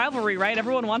need this rivalry, right?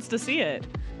 Everyone wants to see it.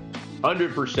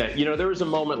 100%. There was a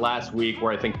moment last week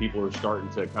where I think people were starting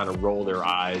to kind of roll their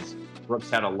eyes.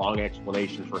 Brooks had a long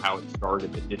explanation for how it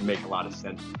started that didn't make a lot of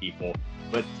sense to people.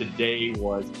 But today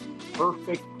was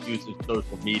perfect use of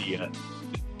social media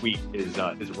to tweet his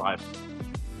rival.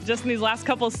 Just in these last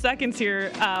couple of seconds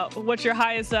here, what's your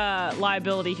highest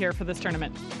liability here for this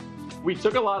tournament? We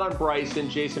took a lot on Bryson,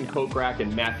 Jason Kokrak,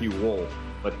 and Matthew Wolff,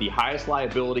 but the highest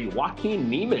liability, Joaquin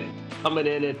Niemann, coming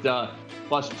in at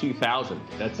plus 2,000.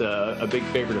 That's a big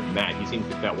favorite of Matt. He seems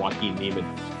to bet Joaquin Niemann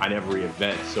on every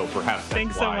event, so perhaps that's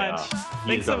Thanks so much.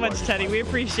 Thanks so much, Teddy. We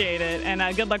appreciate it,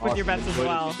 and good luck with your bets as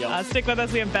well. Stick with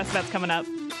us. We have best bets coming up.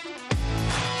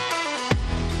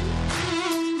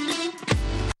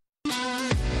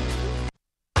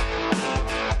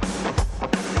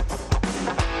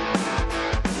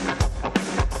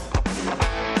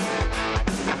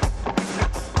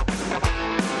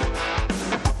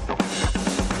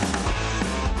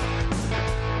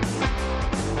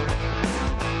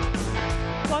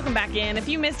 And if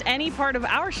you missed any part of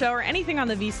our show or anything on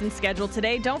the VSiN schedule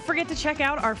today, don't forget to check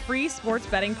out our free sports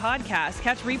betting podcast.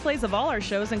 Catch replays of all our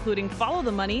shows, including Follow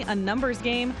the Money, A Numbers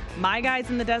Game, My Guys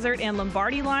in the Desert, and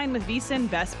Lombardi Line with VSiN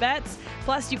Best Bets.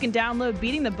 Plus, you can download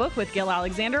Beating the Book with Gil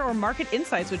Alexander or Market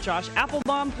Insights with Josh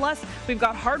Applebaum. Plus, we've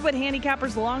got Hardwood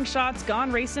Handicappers, Long Shots,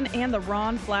 Gone Racing, and the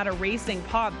Ron Flatter Racing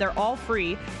Pod. They're all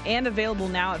free and available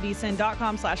now at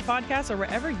vsin.com/podcast or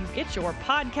wherever you get your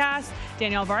podcasts.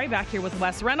 Danielle Alvari back here with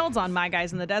Wes Reynolds. Reynolds on My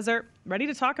Guys in the Desert, ready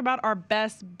to talk about our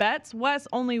best bets. Wes,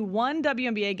 only one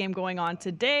WNBA game going on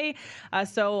today.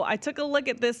 So I took a look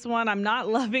at this one. I'm not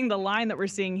loving the line that we're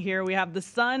seeing here. We have the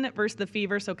Sun versus the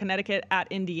Fever, so Connecticut at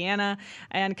Indiana.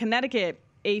 And Connecticut,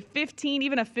 a 15,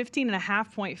 even a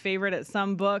 15.5 point favorite at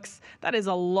some books. That is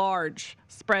a large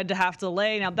spread to have to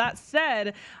lay. Now, that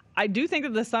said, I do think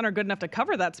that the Sun are good enough to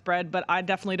cover that spread, but I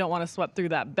definitely don't want to sweat through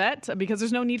that bet because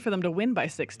there's no need for them to win by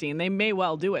 16. They may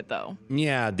well do it, though.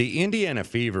 Yeah, the Indiana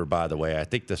Fever, by the way, I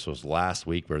think this was last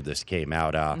week where this came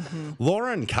out.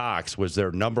 Lauren Cox was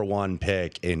their number one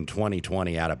pick in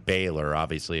 2020 out of Baylor.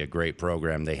 Obviously, a great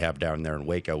program they have down there in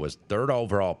Waco. Was third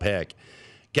overall pick.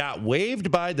 Got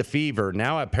waived by the Fever.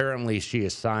 Now, apparently, she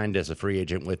is signed as a free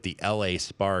agent with the LA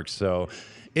Sparks. So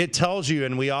it tells you,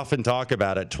 and we often talk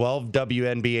about it, 12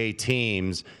 WNBA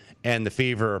teams, and the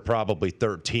Fever are probably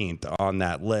 13th on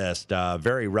that list.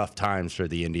 Very rough times for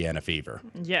the Indiana Fever.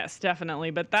 Yes, definitely.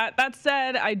 But that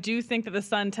said, I do think that the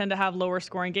Sun tend to have lower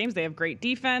scoring games. They have great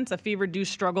defense. The Fever do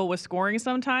struggle with scoring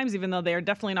sometimes, even though they are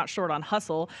definitely not short on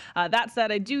hustle. That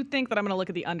said, I do think that I'm going to look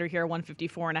at the under here,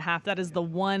 154.5. That is the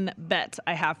one bet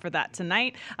I have for that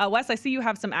tonight. Wes, I see you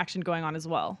have some action going on as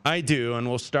well. I do, and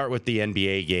we'll start with the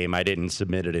NBA game. I didn't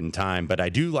submit it in time, but I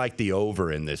do like the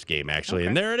over in this game, actually. Okay.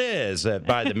 And there it is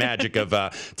by the magic of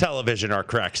television, our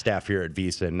crack staff here at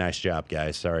VSiN. Nice job,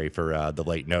 guys. Sorry for the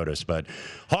late notice. But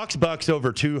Hawks Bucks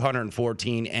over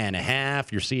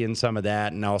 214.5. You're seeing some of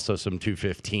that and also some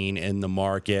 215 in the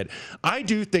market. I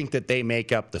do think that they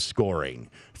make up the scoring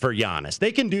for Giannis.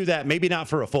 They can do that, maybe not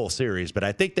for a full series, but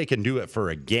I think they can do it for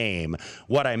a game.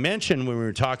 What I mentioned when we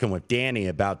were talking with Danny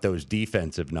about those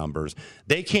defensive numbers,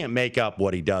 they can't make up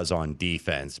what he does on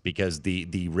defense because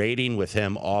the rating with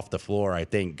him off the floor, I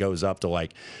think, goes up to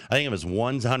I think it was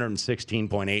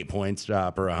 116.8 points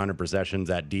per 100 possessions,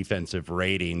 that defensive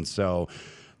rating. So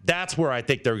that's where I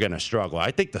think they're going to struggle. I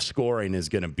think the scoring is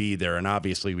going to be there, and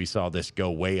obviously we saw this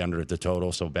go way under the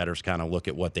total, so bettors kind of look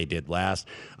at what they did last.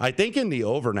 I think in the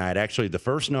overnight, actually, the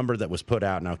first number that was put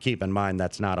out, now keep in mind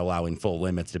that's not allowing full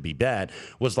limits to be bet,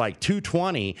 was like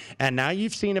 220, and now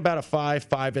you've seen about a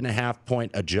 5.5 point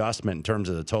adjustment in terms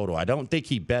of the total. I don't think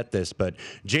he bet this, but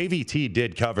JVT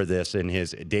did cover this in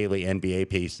his daily NBA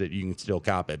piece that you can still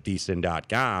cop at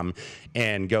vsin.com,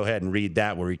 and go ahead and read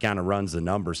that where he kind of runs the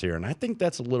numbers here, and I think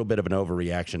that's a little bit of an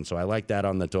overreaction, so I like that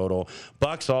on the total.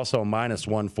 Bucks also minus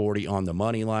 140 on the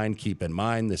money line. Keep in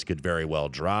mind this could very well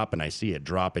drop, and I see it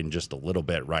dropping just a little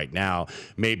bit right now.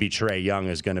 Maybe Trae Young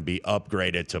is going to be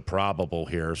upgraded to probable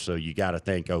here, so you got to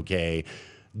think, okay,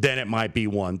 then it might be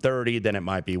 130, then it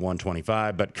might be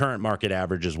 125, but current market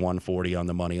average is 140 on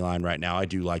the money line right now. I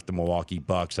do like the Milwaukee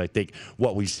Bucks. I think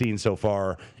what we've seen so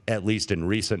far, at least in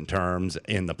recent terms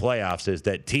in the playoffs, is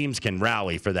that teams can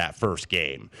rally for that first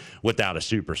game without a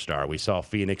superstar. We saw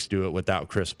Phoenix do it without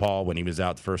Chris Paul when he was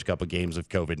out the first couple games of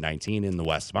COVID-19 in the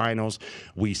West Finals.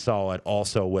 We saw it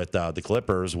also with the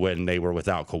Clippers when they were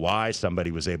without Kawhi.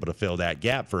 Somebody was able to fill that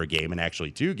gap for a game, and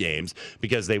actually 2 games,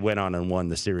 because they went on and won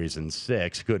the series in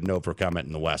 6. Couldn't overcome it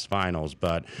in the West Finals.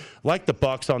 But like the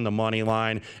Bucks on the money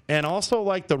line, and also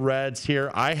like the Reds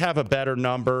here, I have a better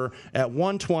number at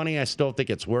 120. I still think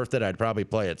it's worth it. I'd probably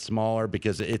play it smaller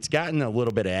because it's gotten a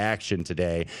little bit of action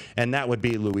today, and that would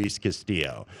be Luis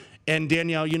Castillo. And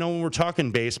Danielle, when we're talking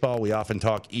baseball, we often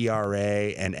talk ERA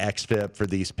and xFIP for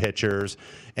these pitchers.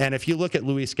 And if you look at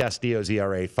Luis Castillo's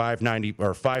ERA, 5.90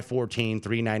 or 5.14,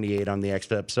 3.98 on the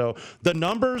xFIP. So the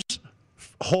numbers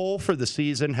whole for the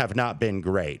season have not been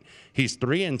great. He's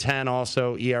 3-10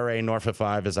 also, ERA north of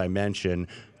 5, as I mentioned.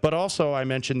 But also I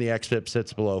mentioned the xFIP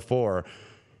sits below 4.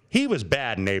 He was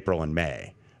bad in April and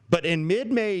May. But in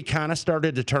mid-May, he kind of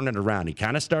started to turn it around. He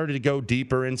kind of started to go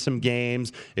deeper in some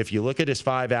games. If you look at his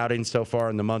 5 outings so far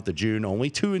in the month of June,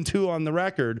 only 2-2 on the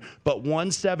record, but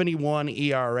 1.71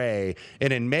 ERA.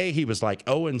 And in May, he was like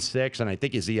 0-6, and I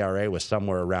think his ERA was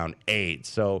somewhere around 8.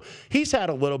 So he's had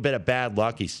a little bit of bad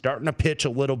luck. He's starting to pitch a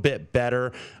little bit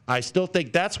better. I still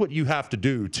think that's what you have to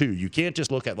do, too. You can't just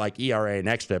look at like ERA and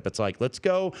xFIP. It's like, let's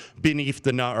go beneath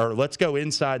or let's go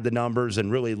inside the numbers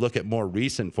and really look at more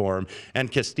recent form.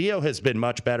 And Castillo has been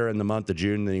much better in the month of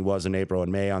June than he was in April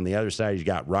and May. On the other side, you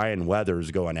got Ryan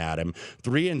Weathers going at him.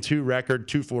 3-2 record,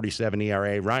 2.47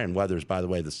 ERA. Ryan Weathers, by the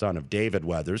way, the son of David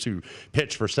Weathers, who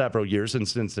pitched for several years in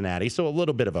Cincinnati, so a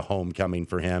little bit of a homecoming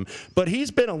for him. But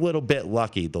he's been a little bit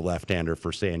lucky, the left-hander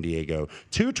for San Diego.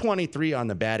 2.23 on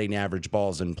the batting average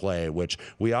balls in play, which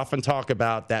we often talk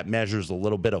about. That measures a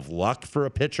little bit of luck for a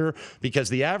pitcher because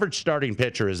the average starting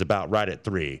pitcher is about right at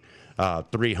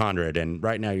 300, and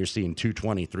right now you're seeing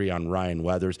 223 on Ryan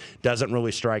Weathers. Doesn't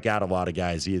really strike out a lot of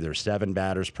guys either. 7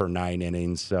 batters per 9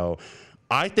 innings. So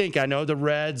I know the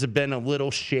Reds have been a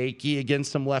little shaky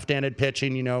against some left-handed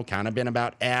pitching, kind of been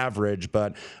about average,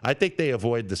 but I think they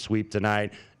avoid the sweep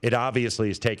tonight. It obviously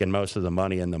has taken most of the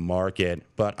money in the market,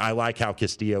 but I like how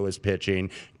Castillo is pitching.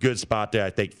 Good spot to, I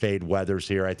think, fade Weathers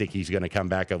here. I think he's going to come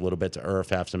back a little bit to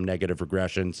earth, have some negative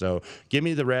regression. So give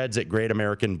me the Reds at Great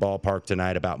American Ballpark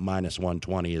tonight. About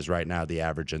 -120 is right now the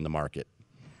average in the market.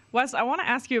 Wes, I want to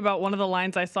ask you about one of the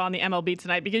lines I saw in the MLB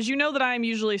tonight, because you know that I'm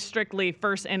usually strictly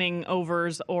first inning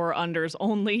overs or unders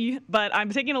only, but I'm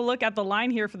taking a look at the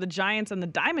line here for the Giants and the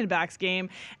Diamondbacks game,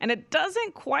 and it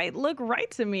doesn't quite look right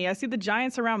to me. I see the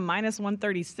Giants around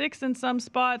 -136 in some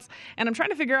spots, and I'm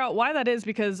trying to figure out why that is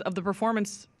because of the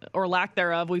performance or lack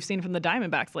thereof we've seen from the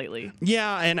Diamondbacks lately.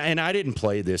 Yeah, and I didn't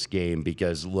play this game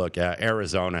because, look,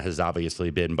 Arizona has obviously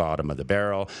been bottom of the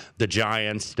barrel. The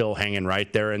Giants still hanging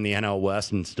right there in the NL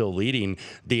West and still leading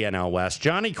the NL West.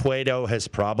 Johnny Cueto has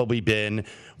probably been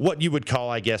what you would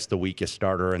call, I guess, the weakest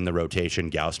starter in the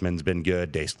rotation. Gausman's been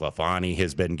good. DeSclafani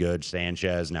has been good.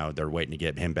 Sanchez, now they're waiting to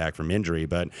get him back from injury,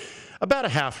 but about a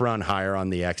half run higher on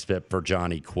the xFIP for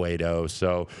Johnny Cueto.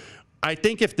 So I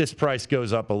think if this price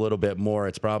goes up a little bit more,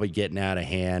 it's probably getting out of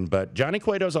hand. But Johnny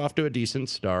Cueto's off to a decent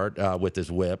start with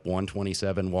his whip,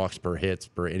 127 walks per hits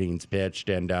per innings pitched.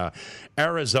 And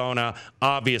Arizona,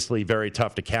 obviously very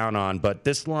tough to count on, but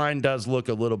this line does look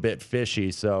a little bit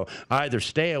fishy. So either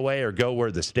stay away or go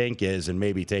where the stink is and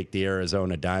maybe take the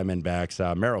Arizona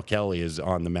Diamondbacks. Merrill Kelly is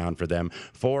on the mound for them,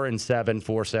 4-7,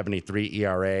 4.73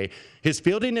 ERA. His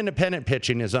fielding independent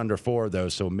pitching is under 4, though,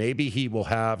 so maybe he will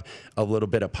have a little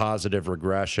bit of positive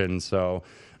regression. So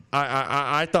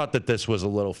I thought that this was a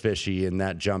little fishy, and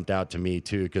that jumped out to me,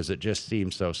 too, because it just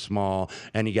seems so small.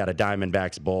 And you got a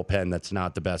Diamondbacks bullpen that's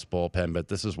not the best bullpen, but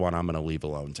this is one I'm going to leave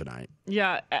alone tonight.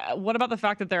 Yeah. What about the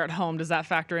fact that they're at home? Does that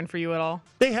factor in for you at all?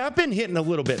 They have been hitting a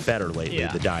little bit better lately,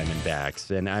 the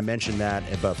Diamondbacks. And I mentioned that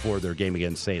before their game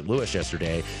against St. Louis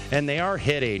yesterday. And they are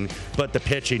hitting, but the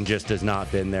pitching just has not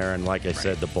been there. And like I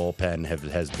said, the bullpen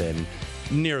has been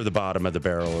near the bottom of the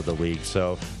barrel of the league.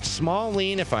 So small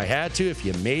lean if I had to. If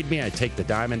you made me, I'd take the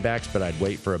Diamondbacks, but I'd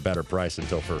wait for a better price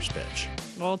until first pitch.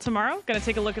 Well, tomorrow, going to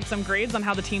take a look at some grades on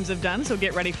how the teams have done, so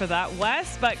get ready for that,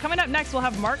 Wes. But coming up next, we'll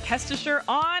have Mark Hestischer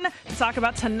on to talk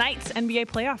about tonight's NBA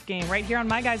playoff game right here on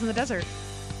My Guys in the Desert.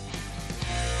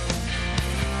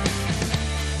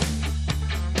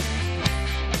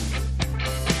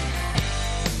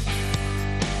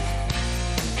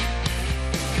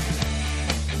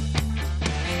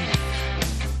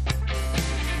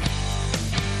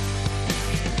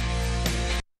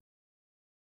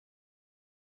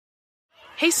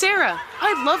 Hey Sarah,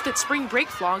 I love that spring break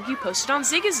vlog you posted on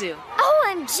Zigazoo.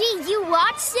 OMG, you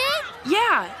watched it?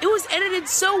 Yeah, it was edited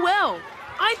so well.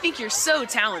 I think you're so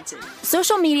talented.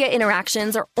 Social media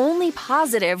interactions are only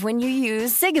positive when you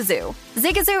use Zigazoo.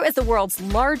 Zigazoo is the world's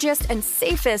largest and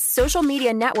safest social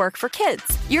media network for kids.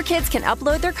 Your kids can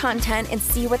upload their content and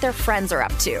see what their friends are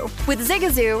up to. With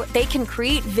Zigazoo, they can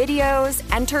create videos,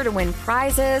 enter to win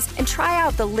prizes, and try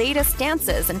out the latest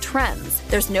dances and trends.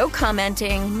 There's no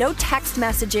commenting, no text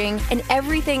messaging, and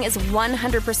everything is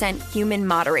 100% human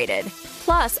moderated.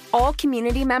 Plus, all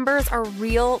community members are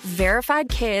real, verified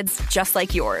kids just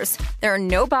like yours. There are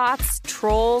no bots,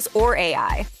 trolls, or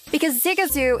AI. Because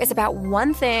Zigazoo is about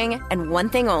one thing and one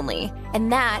thing only,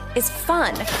 and that is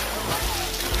fun.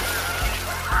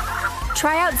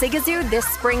 Try out Zigazoo this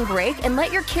spring break and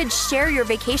let your kids share your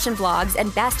vacation vlogs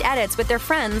and best edits with their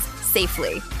friends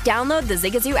safely. Download the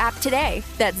Zigazoo app today.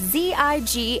 That's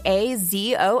Zigazoo.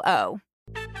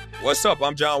 What's up?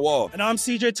 I'm John Wall. And I'm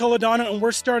CJ Toledano, and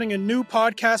we're starting a new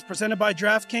podcast presented by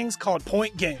DraftKings called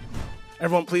Point Game.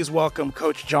 Everyone, please welcome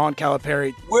Coach John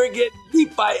Calipari. We're getting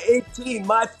beat by 18.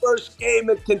 My first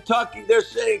game in Kentucky. They're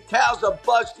saying Cal's a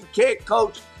bust. He can't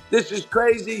coach. This is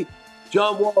crazy.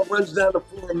 John Wall runs down the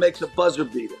floor and makes a buzzer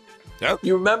beater. Yep.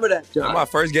 You remember that, John? That's my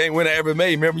first game winner I ever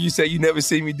made. Remember you said you never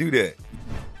see me do that.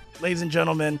 Ladies and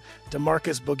gentlemen,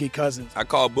 DeMarcus Boogie Cousins. I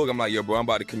called Boog. I'm like, yo, bro, I'm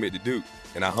about to commit to Duke.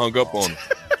 And I hung up on him.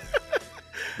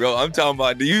 Bro, I'm talking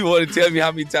about, do you want to tell me how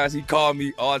many times he called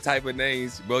me all type of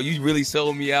names? Bro, you really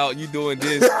sold me out. You doing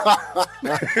this.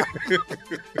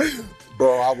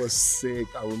 Bro, I was sick.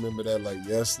 I remember that like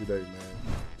yesterday,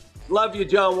 man. Love you,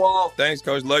 John Wall. Thanks,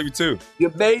 Coach. Love you, too.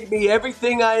 You made me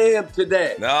everything I am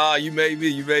today. Nah, you made me.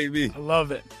 You made me. I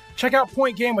love it. Check out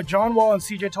Point Game with John Wall and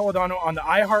CJ Toledano on the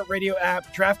iHeartRadio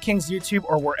app, DraftKings YouTube,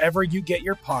 or wherever you get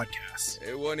your podcasts.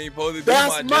 It wasn't even supposed to be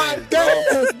That's my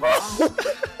dance, bro.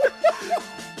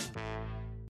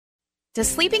 Does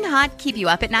sleeping hot keep you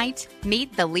up at night?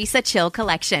 Meet the Lisa Chill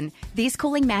Collection. These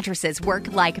cooling mattresses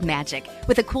work like magic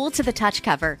with a cool-to-the-touch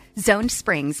cover, zoned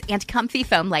springs, and comfy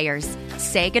foam layers.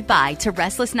 Say goodbye to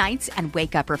restless nights and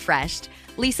wake up refreshed.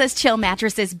 Lisa's Chill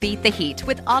mattresses beat the heat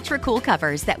with ultra-cool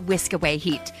covers that whisk away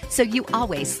heat, so you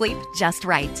always sleep just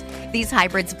right. These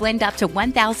hybrids blend up to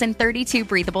 1,032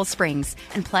 breathable springs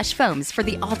and plush foams for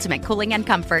the ultimate cooling and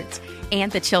comfort.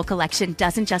 And the Chill Collection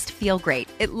doesn't just feel great,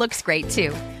 it looks great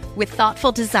too, with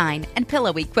thoughtful design and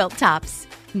pillowy quilt tops.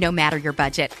 No matter your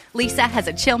budget, Lisa has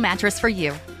a Chill mattress for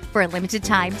you. For a limited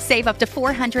time, save up to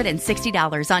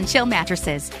 $460 on Chill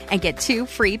mattresses and get 2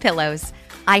 free pillows.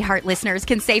 iHeart listeners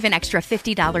can save an extra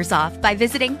 $50 off by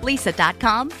visiting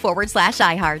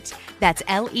lisa.com/iHeart. That's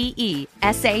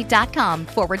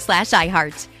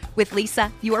LEESA.com/iHeart. With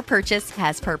Lisa, your purchase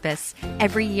has purpose.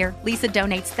 Every year, Lisa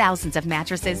donates thousands of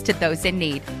mattresses to those in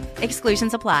need.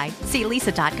 Exclusions apply. See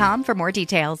lisa.com for more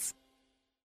details.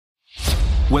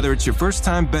 Whether it's your first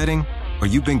time betting or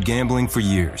you've been gambling for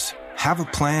years, have a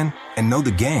plan and know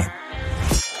the game.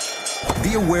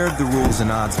 Be aware of the rules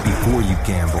and odds before you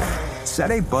gamble.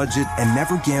 Set a budget and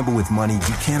never gamble with money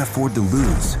you can't afford to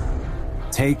lose.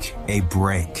 Take a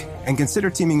break and consider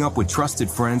teaming up with trusted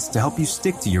friends to help you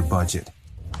stick to your budget.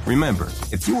 Remember,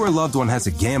 if you or a loved one has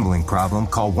a gambling problem,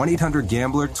 call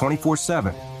 1-800-GAMBLER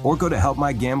 24/7 or go to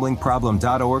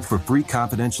helpmygamblingproblem.org for free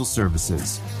confidential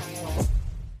services.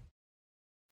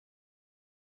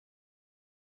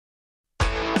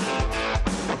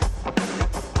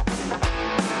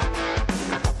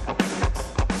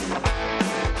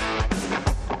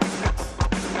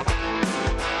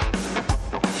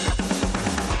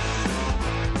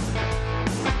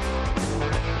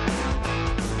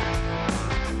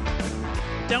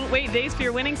 Don't wait days for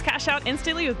your winnings. Cash out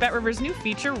instantly with BetRivers' new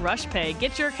feature, Rush Pay.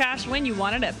 Get your cash when you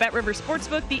want it at BetRivers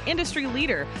Sportsbook, the industry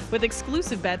leader, with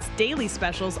exclusive bets, daily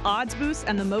specials, odds boosts,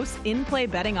 and the most in-play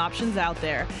betting options out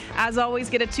there. As always,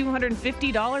 get a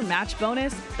 $250 match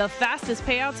bonus, the fastest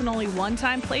payouts, and only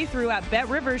one-time playthrough at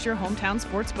BetRivers, your hometown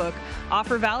sportsbook.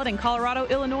 Offer valid in Colorado,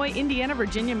 Illinois, Indiana,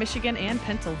 Virginia, Michigan, and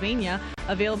Pennsylvania.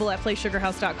 Available at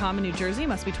PlaySugarHouse.com in New Jersey.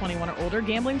 Must be 21 or older.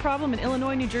 Gambling problem in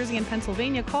Illinois, New Jersey, and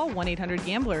Pennsylvania? Call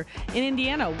 1-800-GAMBLER. In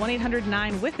Indiana,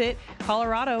 1-800-9-WITH-IT.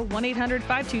 Colorado,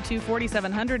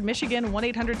 1-800-522-4700. Michigan,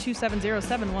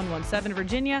 1-800-270-7117.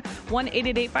 Virginia,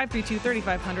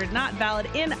 1-888-532-3500. Not valid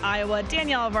in Iowa.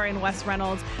 Danielle Alvari and Wes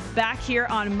Reynolds back here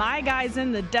on My Guys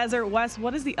in the Desert. Wes,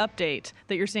 what is the update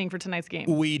that you're seeing for tonight's game?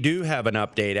 We do have an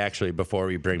update, actually, before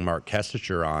we bring Mark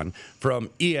Kestecher on. From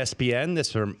ESPN, this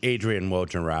is from Adrian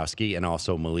Wojnarowski and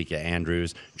also Malika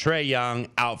Andrews. Trae Young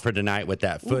out for tonight with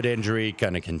that foot injury,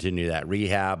 going to continue that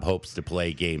rehab, hopes to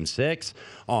play Game 6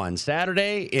 on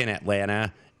Saturday in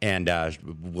Atlanta. And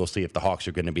we'll see if the Hawks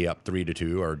are going to be up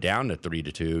 3-2 or down to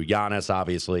 3-2. Giannis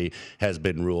obviously has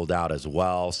been ruled out as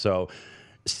well. So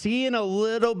seeing a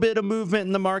little bit of movement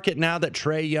in the market now that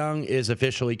Trae Young is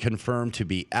officially confirmed to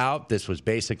be out. This was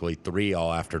basically 3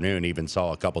 all afternoon, even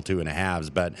saw a couple 2.5s,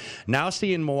 but now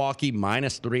seeing Milwaukee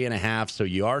minus 3.5. So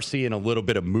you are seeing a little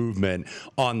bit of movement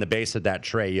on the base of that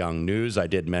Trae Young news. I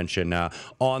did mention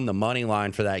on the money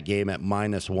line for that game at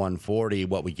minus 140,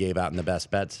 what we gave out in the best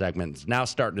bet segment. It's now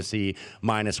starting to see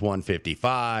minus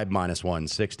 155, minus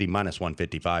 160, minus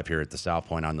 155 here at the South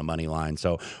Point on the money line.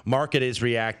 So market is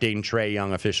reacting. Trae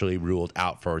Young officially ruled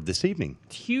out for this evening.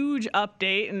 Huge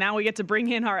update, and now we get to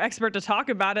bring in our expert to talk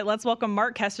about it. Let's welcome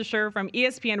Mark Kestecher from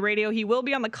ESPN Radio. He will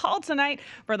be on the call tonight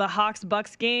for the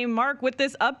Hawks-Bucks game. Mark, with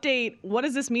this update, what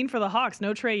does this mean for the Hawks?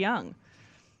 No Trae Young.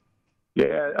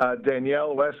 Yeah,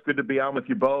 Danielle, Wes, good to be on with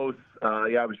you both.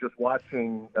 I was just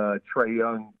watching Trae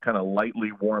Young kind of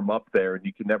lightly warm up there, and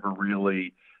you can never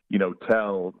really,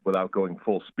 tell without going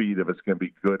full speed if it's going to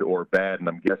be good or bad, and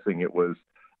I'm guessing it was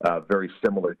very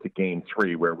similar to Game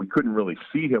 3, where we couldn't really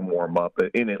see him warm up.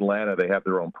 In Atlanta, they have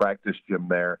their own practice gym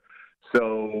there.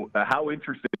 So how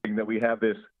interesting that we have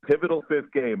this pivotal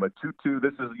fifth game, a 2-2.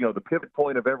 This is, the pivot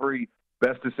point of every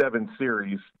best-of-7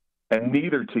 series, and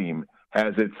neither team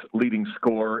has its leading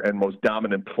scorer and most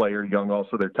dominant player. Young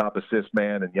also their top assist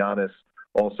man, and Giannis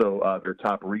also their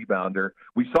top rebounder.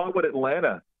 We saw what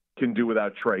Atlanta can do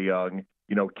without Trae Young.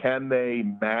 Can they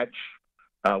match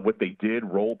what they did,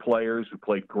 role players who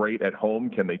played great at home?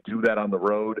 Can they do that on the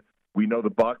road? We know the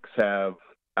Bucks have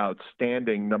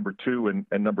outstanding number 2 and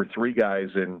number 3 guys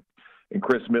in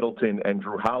Chris Middleton and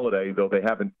Drew Holiday, though they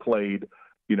haven't played,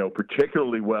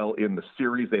 particularly well in the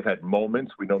series. They've had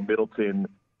moments. We know Middleton,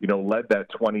 led that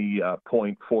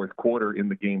 20-point fourth quarter in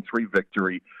the Game 3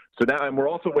 victory. So now, and we're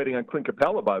also waiting on Clint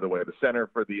Capella, by the way, the center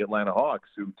for the Atlanta Hawks,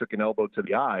 who took an elbow to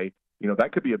the eye.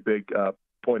 That could be a big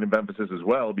point of emphasis as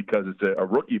well because it's a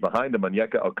rookie behind him,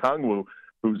 Onyeka Okongwu,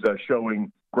 who's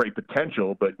showing great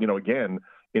potential. But, again,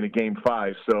 in a Game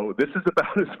 5. So this is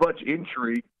about as much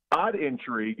odd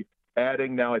intrigue,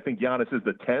 adding now I think Giannis is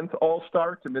the 10th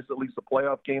All-Star to miss at least a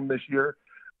playoff game this year.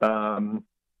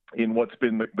 In what's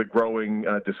been the growing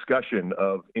discussion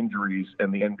of injuries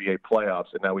and the NBA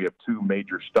playoffs. And now we have two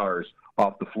major stars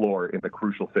off the floor in the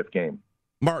crucial fifth game.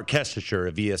 Mark Kestecher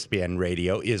of ESPN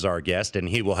Radio is our guest, and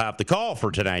he will have the call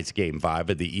for tonight's Game 5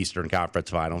 of the Eastern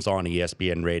Conference Finals on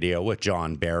ESPN Radio with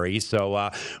John Barry. So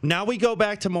now we go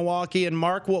back to Milwaukee, and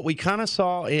Mark, what we kind of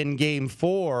saw in Game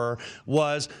 4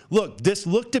 was, this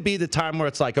looked to be the time where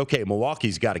it's like, okay,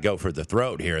 Milwaukee's got to go for the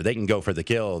throat here. They can go for the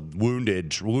kill,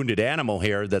 wounded animal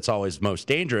here that's always most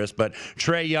dangerous, but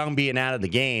Trae Young being out of the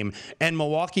game, and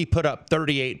Milwaukee put up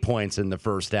 38 points in the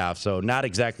first half, so not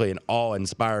exactly an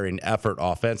awe-inspiring effort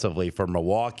offensively for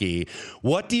Milwaukee.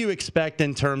 What do you expect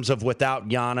in terms of without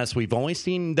Giannis? We've only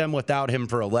seen them without him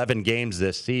for 11 games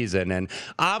this season, and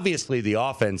obviously the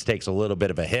offense takes a little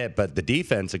bit of a hit, but the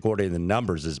defense, according to the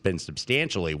numbers, has been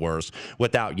substantially worse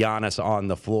without Giannis on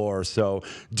the floor. So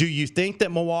do you think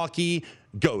that Milwaukee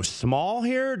go small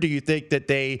here? Do you think that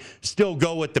they still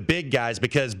go with the big guys?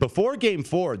 Because before Game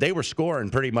 4, they were scoring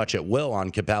pretty much at will on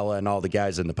Capella and all the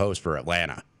guys in the post for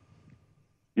Atlanta.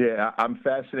 Yeah, I'm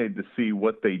fascinated to see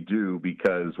what they do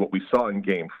because what we saw in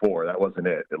Game 4, that wasn't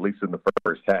it, at least in the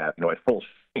first half. At full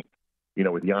strength,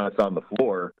 with Giannis on the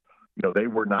floor, they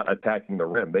were not attacking the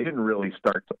rim. They didn't really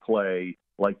start to play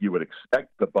like you would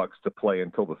expect the Bucks to play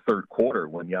until the third quarter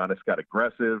when Giannis got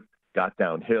aggressive, got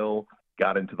downhill,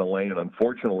 got into the lane, and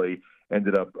unfortunately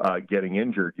ended up getting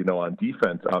injured, on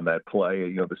defense on that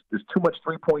play. There's too much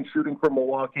three-point shooting for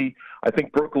Milwaukee. I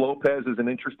think Brook Lopez is an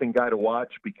interesting guy to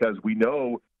watch because we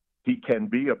know he can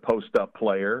be a post-up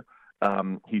player.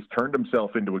 He's turned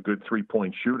himself into a good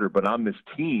three-point shooter, but on this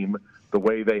team, the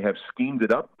way they have schemed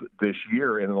it up this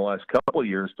year and in the last couple of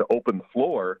years to open the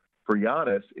floor for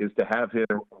Giannis is to have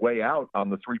him way out on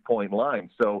the three-point line.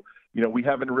 So, we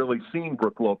haven't really seen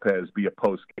Brook Lopez be a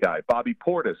post guy. Bobby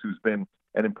Portis, who's been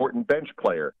an important bench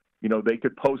player, they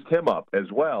could post him up as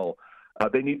well.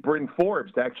 They need Bryn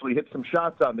Forbes to actually hit some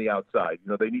shots on the outside.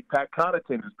 They need Pat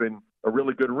Connaughton, who's been a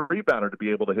really good rebounder, to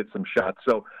be able to hit some shots.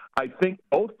 So I think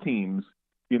both teams,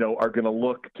 are going to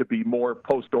look to be more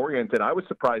post-oriented. I was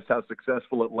surprised how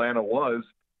successful Atlanta was,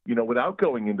 without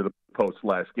going into the post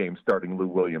last game, starting Lou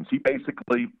Williams. He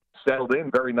basically settled in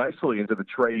very nicely into the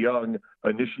Trae Young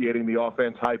initiating the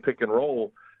offense, high pick and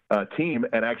roll team,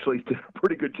 and actually did a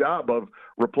pretty good job of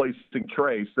replacing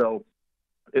Trae. So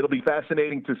it'll be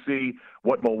fascinating to see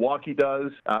what Milwaukee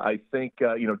does. I think,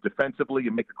 defensively,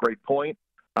 you make a great point.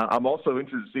 I'm also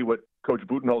interested to see what Coach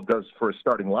Budenholzer does for a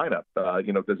starting lineup.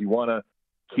 Does he want to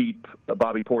keep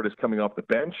Bobby Portis coming off the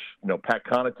bench? Pat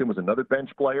Connaughton was another bench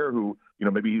player who,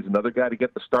 maybe he's another guy to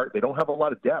get the start. They don't have a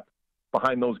lot of depth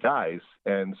behind those guys.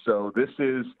 And so this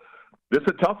is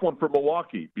a tough one for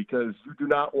Milwaukee because you do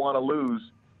not want to lose,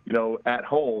 at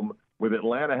home with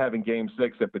Atlanta having Game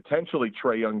 6 and potentially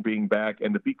Trae Young being back.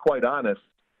 And to be quite honest,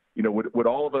 would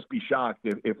all of us be shocked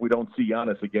if we don't see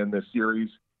Giannis again this series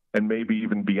and maybe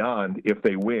even beyond if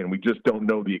they win? We just don't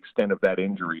know the extent of that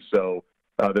injury. So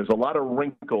there's a lot of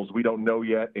wrinkles we don't know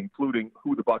yet, including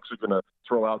who the Bucks are going to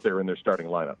throw out there in their starting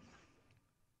lineup.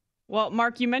 Well,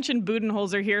 Mark, you mentioned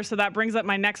Budenholzer here, so that brings up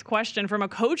my next question. From a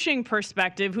coaching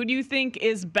perspective, who do you think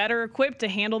is better equipped to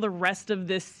handle the rest of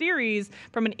this series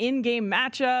from an in-game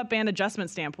matchup and adjustment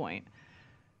standpoint?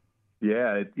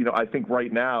 Yeah, I think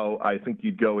right now,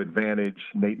 you'd go advantage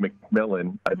Nate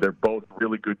McMillan. They're both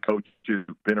really good coaches who've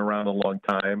been around a long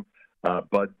time.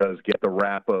 Bud does get the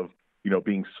rap of,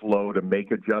 being slow to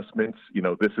make adjustments.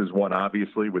 This is one,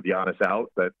 obviously, with Giannis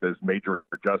out, that there's major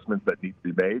adjustments that need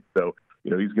to be made. So,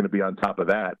 he's going to be on top of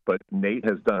that. But Nate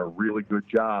has done a really good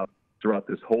job throughout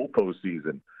this whole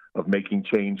postseason of making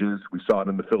changes. We saw it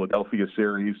in the Philadelphia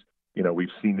series. We've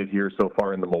seen it here so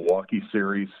far in the Milwaukee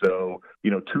series. So,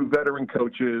 two veteran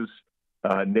coaches.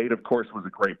 Nate, of course, was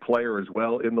a great player as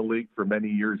well in the league for many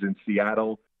years in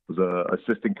Seattle. Was an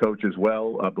assistant coach as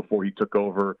well before he took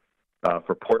over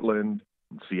for Portland,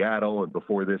 Seattle, and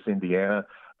before this, Indiana.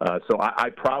 So I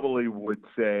probably would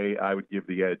say I would give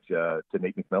the edge to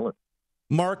Nate McMillan.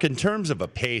 Mark, in terms of a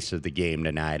pace of the game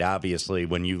tonight, obviously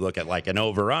when you look at like an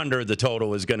over-under, the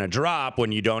total is going to drop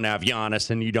when you don't have Giannis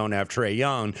and you don't have Trae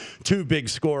Young, two big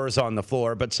scorers on the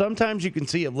floor. But sometimes you can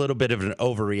see a little bit of an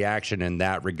overreaction in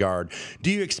that regard.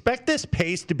 Do you expect this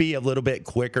pace to be a little bit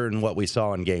quicker than what we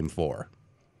saw in Game 4?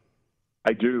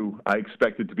 I do. I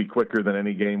expect it to be quicker than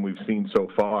any game we've seen so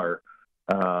far.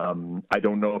 I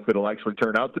don't know if it'll actually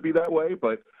turn out to be that way,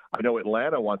 but I know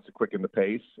Atlanta wants to quicken the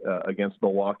pace against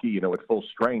Milwaukee, at full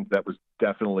strength. That was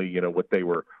definitely, what they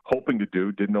were hoping to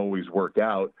do. Didn't always work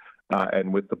out.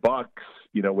 And with the Bucks,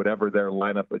 whatever their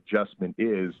lineup adjustment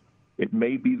is, it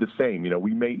may be the same.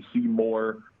 We may see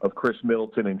more of Chris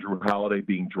Middleton and Drew Holiday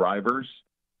being drivers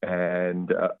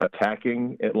and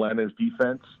attacking Atlanta's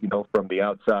defense, from the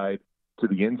outside to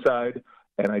the inside.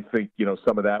 And I think,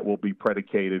 some of that will be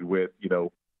predicated with,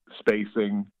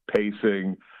 spacing,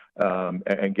 pacing,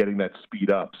 and getting that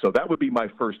speed up. So that would be my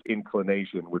first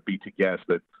inclination, would be to guess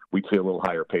that we'd see a little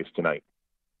higher pace tonight.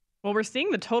 Well, we're seeing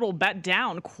the total bet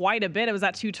down quite a bit. It was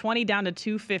at 220 down to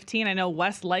 215. I know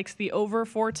Wes likes the over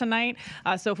for tonight.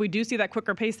 So if we do see that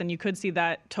quicker pace, then you could see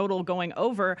that total going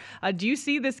over. Do you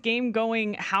see this game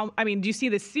going do you see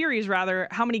this series rather,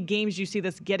 how many games do you see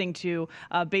this getting to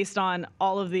based on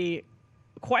all of the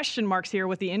question marks here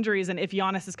with the injuries and if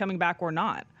Giannis is coming back or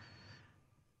not?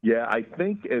 Yeah, I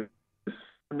think as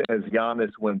soon as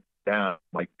Giannis went down,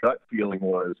 my gut feeling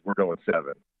was we're going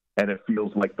 7. And it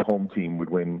feels like the home team would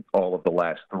win all of the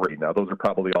last 3. Now, those are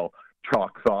probably all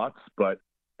chalk thoughts, but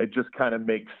it just kind of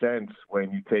makes sense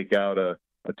when you take out a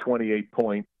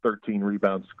 28-point,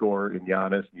 13-rebound scorer in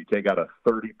Giannis, and you take out a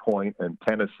 30-point and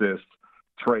 10-assist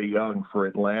Trae Young for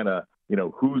Atlanta.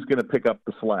 Who's going to pick up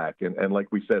the slack? And like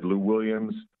we said, Lou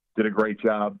Williams did a great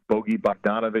job. Bogi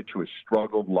Bogdanovic, who has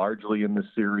struggled largely in this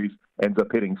series, ends up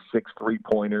hitting 6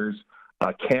 3-pointers.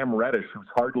 Cam Reddish, who's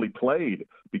hardly played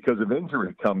because of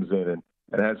injury, comes in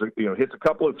and has hits a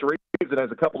couple of threes and has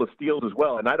a couple of steals as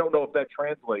well. And I don't know if that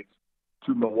translates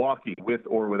to Milwaukee with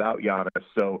or without Giannis.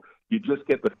 So you just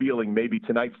get the feeling maybe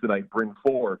tonight's the night Bryn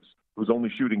Forbes, who's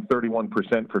only shooting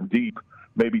 31% from deep,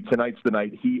 maybe tonight's the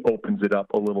night he opens it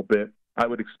up a little bit. I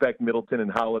would expect Middleton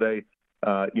and Holiday,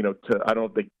 I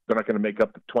don't think they're not going to make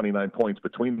up the 29 points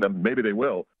between them. Maybe they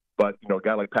will. But, a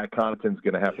guy like Pat Connaughton's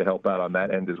going to have to help out on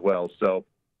that end as well. So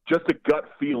just a gut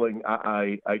feeling,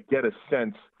 I get a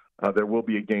sense there will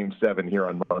be a Game 7 here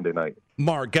on Monday night.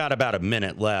 Mark, got about a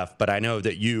minute left, but I know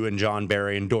that you and John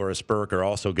Barry and Doris Burke are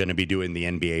also going to be doing the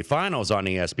NBA Finals on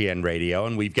ESPN Radio,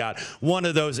 and we've got one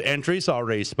of those entries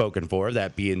already spoken for,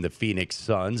 that being the Phoenix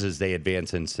Suns as they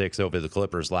advance in 6 over the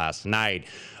Clippers last night.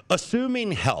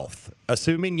 Assuming health,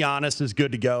 assuming Giannis is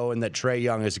good to go and that Trae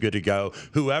Young is good to go,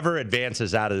 whoever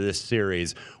advances out of this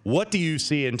series, what do you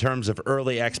see in terms of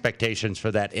early expectations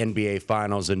for that NBA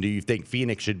Finals, and do you think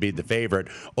Phoenix should be the favorite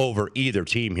over either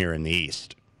team here in the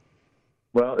East?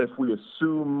 Well, if we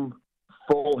assume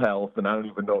full health, and I don't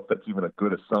even know if that's even a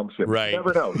good assumption. Right. You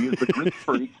never know. He is a Greek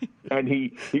freak, and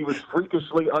he was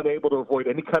freakishly unable to avoid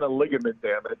any kind of ligament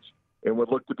damage and would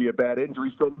look to be a bad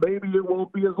injury. So maybe it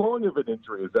won't be as long of an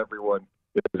injury as everyone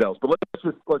else. But let's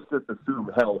just assume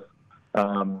health.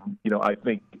 I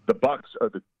think the Bucks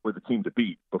were the team to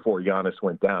beat before Giannis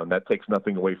went down. That takes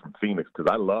nothing away from Phoenix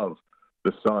because I love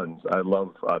the Suns. I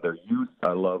love their youth.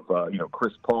 I love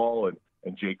Chris Paul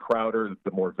and Jay Crowder,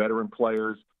 the more veteran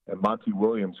players, and Monty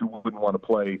Williams, who wouldn't want to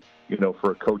play,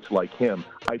 for a coach like him.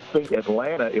 I think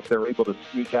Atlanta, if they're able to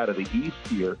sneak out of the East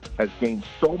here, has gained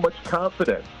so much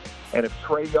confidence. And if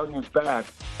Trae Young is back,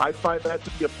 I find that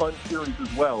to be a fun series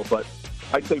as well. But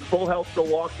I'd say full health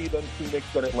Milwaukee, then Phoenix,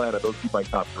 then Atlanta. Those would be my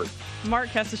top 3. Mark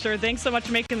Kestecher, thanks so much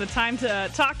for making the time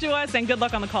to talk to us, and good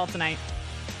luck on the call tonight.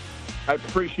 I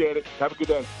appreciate it. Have a good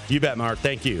day. You bet, Mark.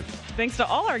 Thank you. Thanks to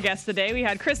all our guests today. We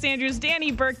had Chris Andrews,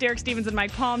 Danny Burke, Derek Stevens, and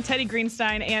Mike Palm, Teddy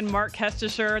Greenstein, and Mark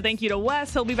Kestecher. Thank you to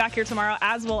Wes. He'll be back here tomorrow,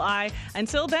 as will I.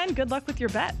 Until then, good luck with your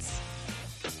bets.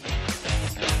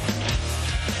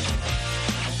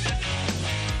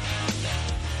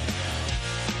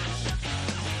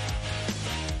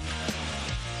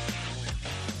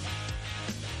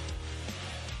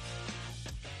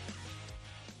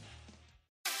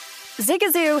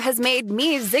 Zigazoo has made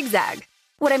me zigzag.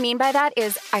 What I mean by that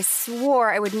is I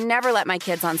swore I would never let my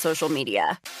kids on social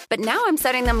media. But now I'm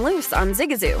setting them loose on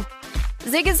Zigazoo.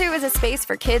 Zigazoo is a space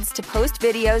for kids to post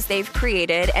videos they've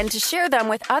created and to share them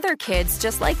with other kids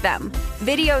just like them.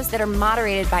 Videos that are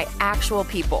moderated by actual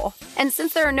people. And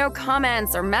since there are no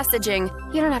comments or messaging,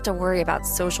 you don't have to worry about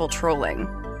social trolling.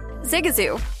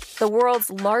 Zigazoo, the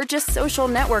world's largest social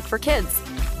network for kids.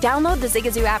 Download the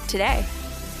Zigazoo app today.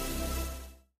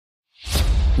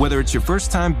 Whether it's your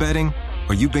first time betting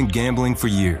or you've been gambling for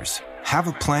years, have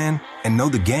a plan and know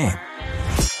the game.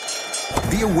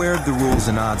 Be aware of the rules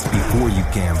and odds before you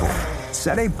gamble.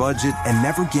 Set a budget and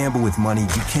never gamble with money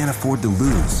you can't afford to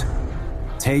lose.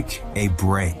 Take a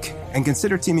break and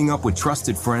consider teaming up with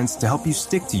trusted friends to help you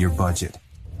stick to your budget.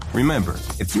 Remember,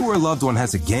 if you or a loved one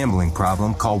has a gambling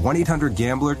problem, call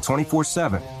 1-800-GAMBLER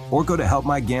 24/7 or go to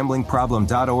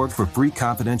helpmygamblingproblem.org for free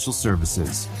confidential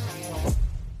services.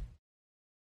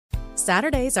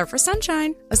 Saturdays are for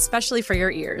sunshine, especially for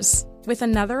your ears. With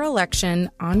another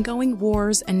election, ongoing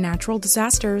wars, and natural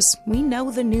disasters, we know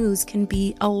the news can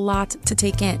be a lot to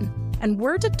take in. And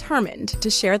we're determined to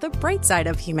share the bright side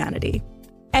of humanity.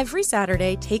 Every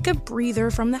Saturday, take a breather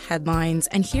from the headlines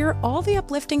and hear all the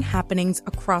uplifting happenings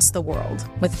across the world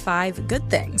with 5 Good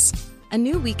Things, a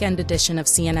new weekend edition of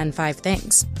CNN 5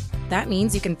 Things. That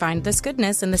means you can find this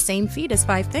goodness in the same feed as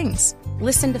 5 Things.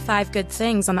 Listen to 5 Good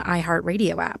Things on the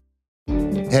iHeartRadio app.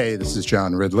 Hey, this is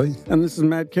John Ridley. And this is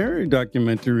Matt Carey,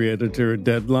 documentary editor at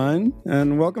Deadline.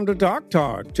 And welcome to Doc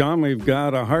Talk. John, we've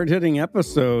got a hard-hitting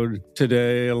episode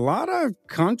today. A lot of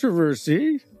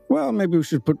controversy. Well, maybe we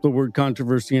should put the word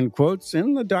controversy in quotes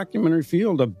in the documentary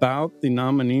field about the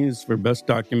nominees for Best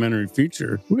Documentary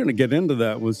Feature. We're going to get into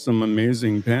that with some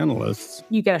amazing panelists.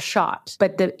 You get a shot,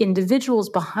 but the individuals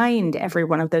behind every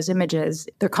one of those images,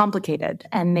 they're complicated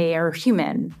and they are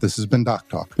human. This has been Doc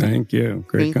Talk. Thank you.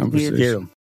 Great conversation. Thank you.